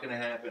 that's not going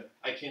to happen.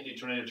 I can't do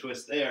tornado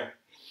twist there.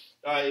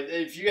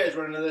 If you guys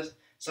run into this,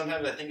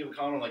 sometimes I think of a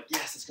combo like,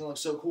 yes, it's going to look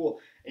so cool.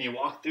 And you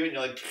walk through it and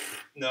you're like,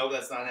 no,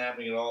 that's not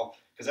happening at all.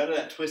 Because out of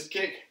that twist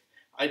kick,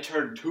 I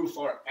turned too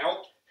far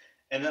out.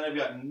 And then I've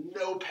got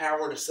no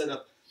power to set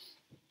up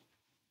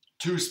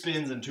 2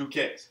 spins and 2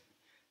 kicks.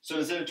 So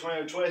instead of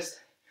tornado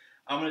twist,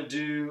 I'm going to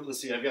do,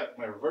 let's see, I've got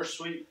my reverse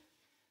sweep.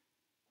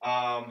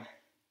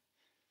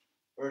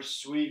 Reverse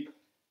sweep.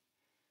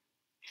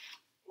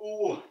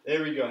 Ooh,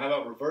 there we go. How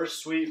about reverse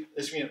sweep?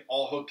 This is going to be an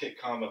all hook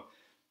kick combo.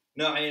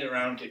 No, I need a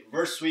round kick.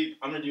 Reverse sweep,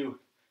 I'm going to do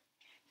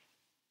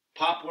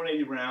pop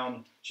 180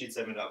 round, cheat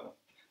 7 double.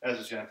 That's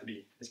what it's going to have to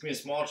be. It's going to be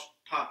a small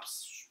pop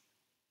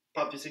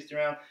 260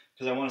 round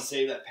because I want to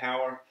save that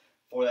power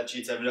for that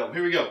cheat 7 double.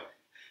 Here we go.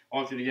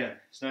 Walk through it again.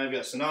 So now I've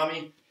got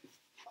tsunami,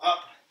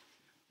 up,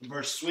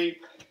 reverse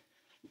sweep,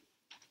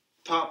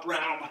 pop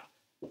round,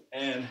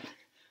 and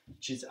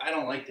cheats. I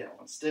don't like that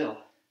one still.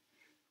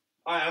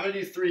 All right, I'm going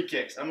to do 3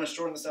 kicks. I'm going to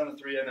shorten this down to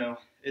 3, I know.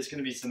 It's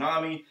going to be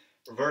tsunami,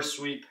 reverse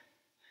sweep,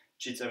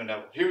 cheat 7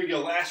 double. Here we go.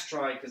 Last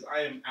try because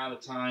I am out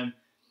of time.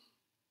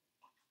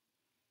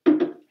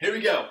 Here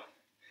we go.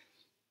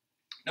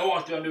 No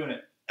walkthrough, I'm doing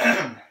it.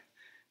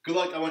 Good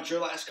luck. I want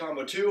your last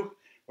combo too.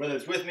 Whether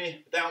it's with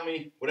me, without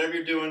me, whatever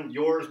you're doing,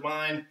 yours,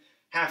 mine,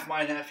 half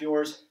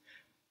yours,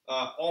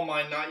 all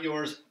mine, not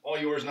yours, all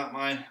yours, not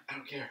mine. I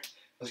don't care.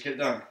 Let's get it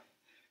done.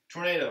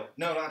 Tornado.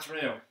 No, not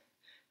tornado.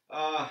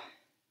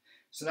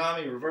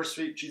 Tsunami, reverse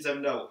sweep, cheat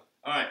 7 double.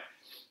 All right.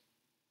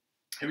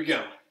 Here we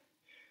go.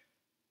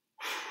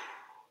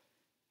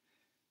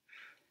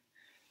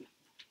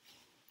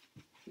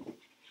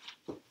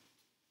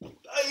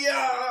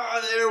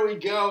 Yeah, there we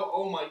go.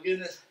 Oh my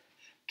goodness.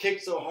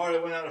 Kicked so hard I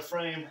went out of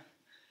frame.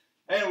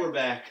 And we're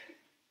back.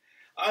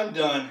 I'm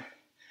done.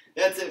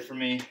 That's it for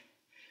me.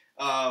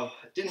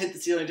 Didn't hit the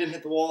ceiling, didn't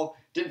hit the wall,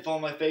 didn't fall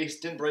on my face,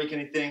 didn't break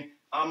anything.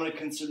 I'm going to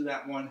consider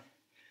that one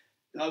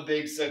a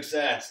big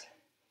success.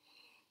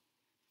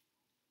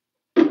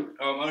 I'm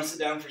going to sit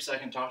down for a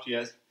second and talk to you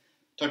guys.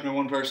 Talk to my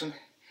one person.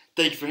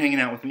 Thank you for hanging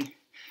out with me.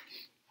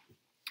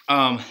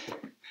 I've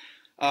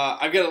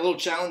got a little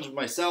challenge with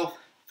myself,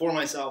 for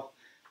myself,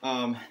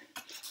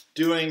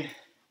 doing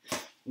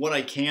what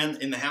I can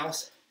in the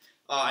house.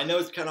 I know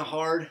it's kind of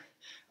hard.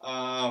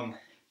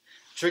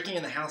 Tricking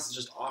in the house is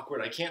just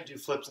awkward. I can't do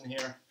flips in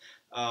here.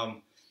 I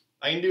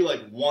can do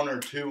like 1 or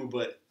 2,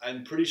 but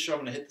I'm pretty sure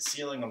I'm going to hit the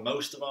ceiling on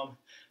most of them.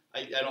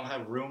 I don't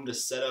have room to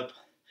set up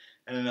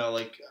And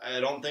I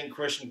don't think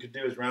Christian could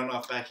do his round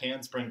off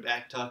backhand spring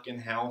back tuck in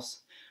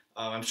house.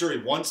 I'm sure he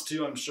wants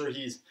to. I'm sure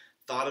he's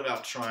thought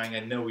about trying. I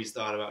know he's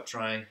thought about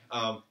trying.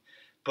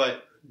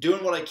 But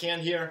doing what I can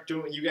here,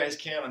 doing what you guys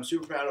can. I'm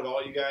super proud of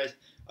all you guys.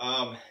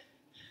 Our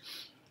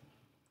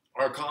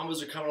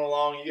combos are coming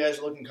along. You guys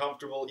are looking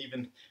comfortable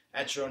even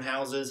at your own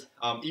houses.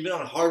 Even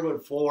on a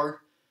hardwood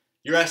floor.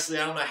 You're actually,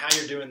 I don't know how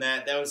you're doing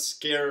that. That would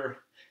scare,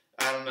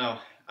 I don't know.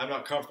 I'm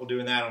not comfortable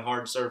doing that on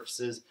hard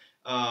surfaces.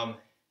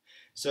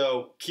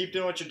 So keep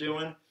doing what you're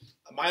doing.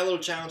 My little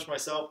challenge for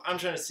myself, I'm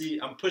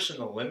pushing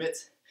the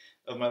limits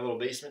of my little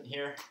basement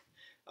here.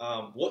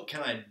 What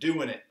can I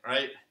do in it,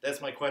 right? That's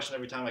my question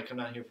every time I come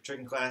down here for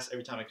tricking class,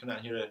 every time I come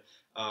down here to,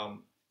 I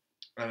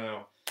don't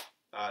know,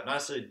 not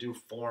necessarily do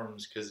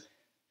forms, because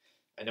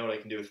I know what I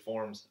can do with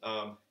forms,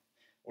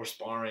 or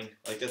sparring.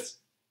 I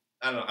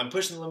don't know, I'm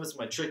pushing the limits of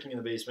my tricking in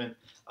the basement,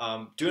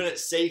 doing it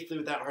safely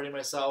without hurting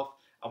myself.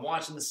 I'm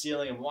watching the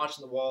ceiling, I'm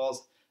watching the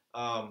walls.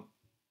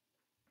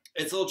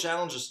 It's a little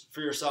challenge just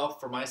for yourself,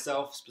 for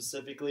myself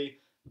specifically.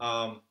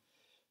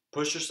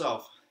 Push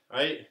yourself,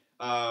 right?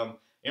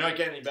 You're not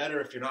getting any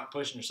better if you're not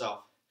pushing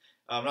yourself.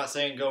 I'm not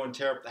saying go and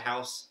tear up the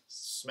house,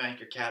 smack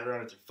your cat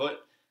around with your foot.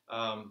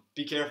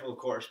 Be careful, of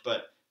course,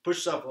 but push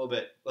yourself a little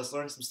bit. Let's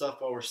learn some stuff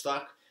while we're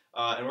stuck.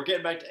 And we're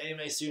getting back to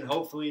AMA soon,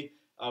 hopefully.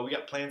 We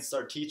got plans to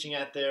start teaching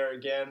at there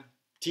again,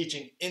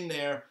 teaching in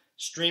there,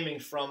 streaming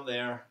from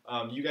there.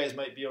 You guys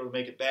might be able to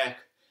make it back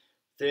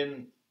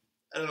within,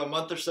 I don't know, a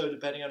month or so,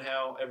 depending on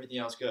how everything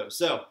else goes.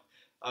 So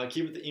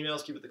keep with the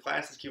emails, keep with the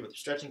classes, keep with the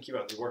stretching, keep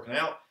up with the working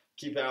out,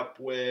 keep up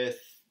with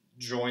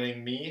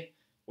joining me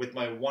with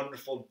my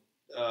wonderful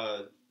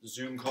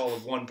Zoom call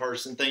of one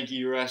person. Thank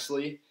you,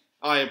 Wesley.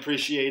 I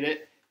appreciate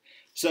it.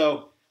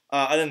 So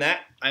other than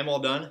that, I'm all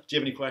done. Do you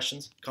have any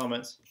questions,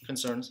 comments,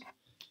 concerns?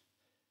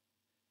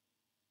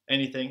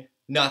 Anything?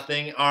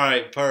 Nothing? All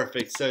right,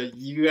 perfect. So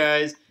you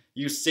guys,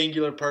 you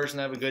singular person,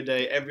 have a good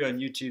day. Everyone on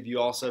YouTube, you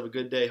also have a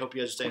good day. Hope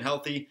you guys are staying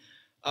healthy.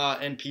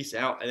 And peace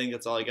out. I think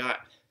that's all I got.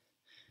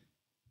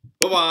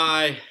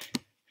 Bye-bye.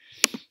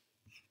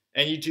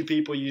 And YouTube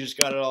people, you just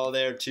got it all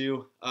there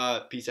too.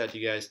 Peace out to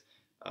you guys.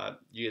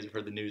 You guys have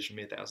heard the news from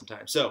me 1,000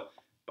 times. So,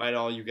 bye to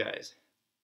all you guys.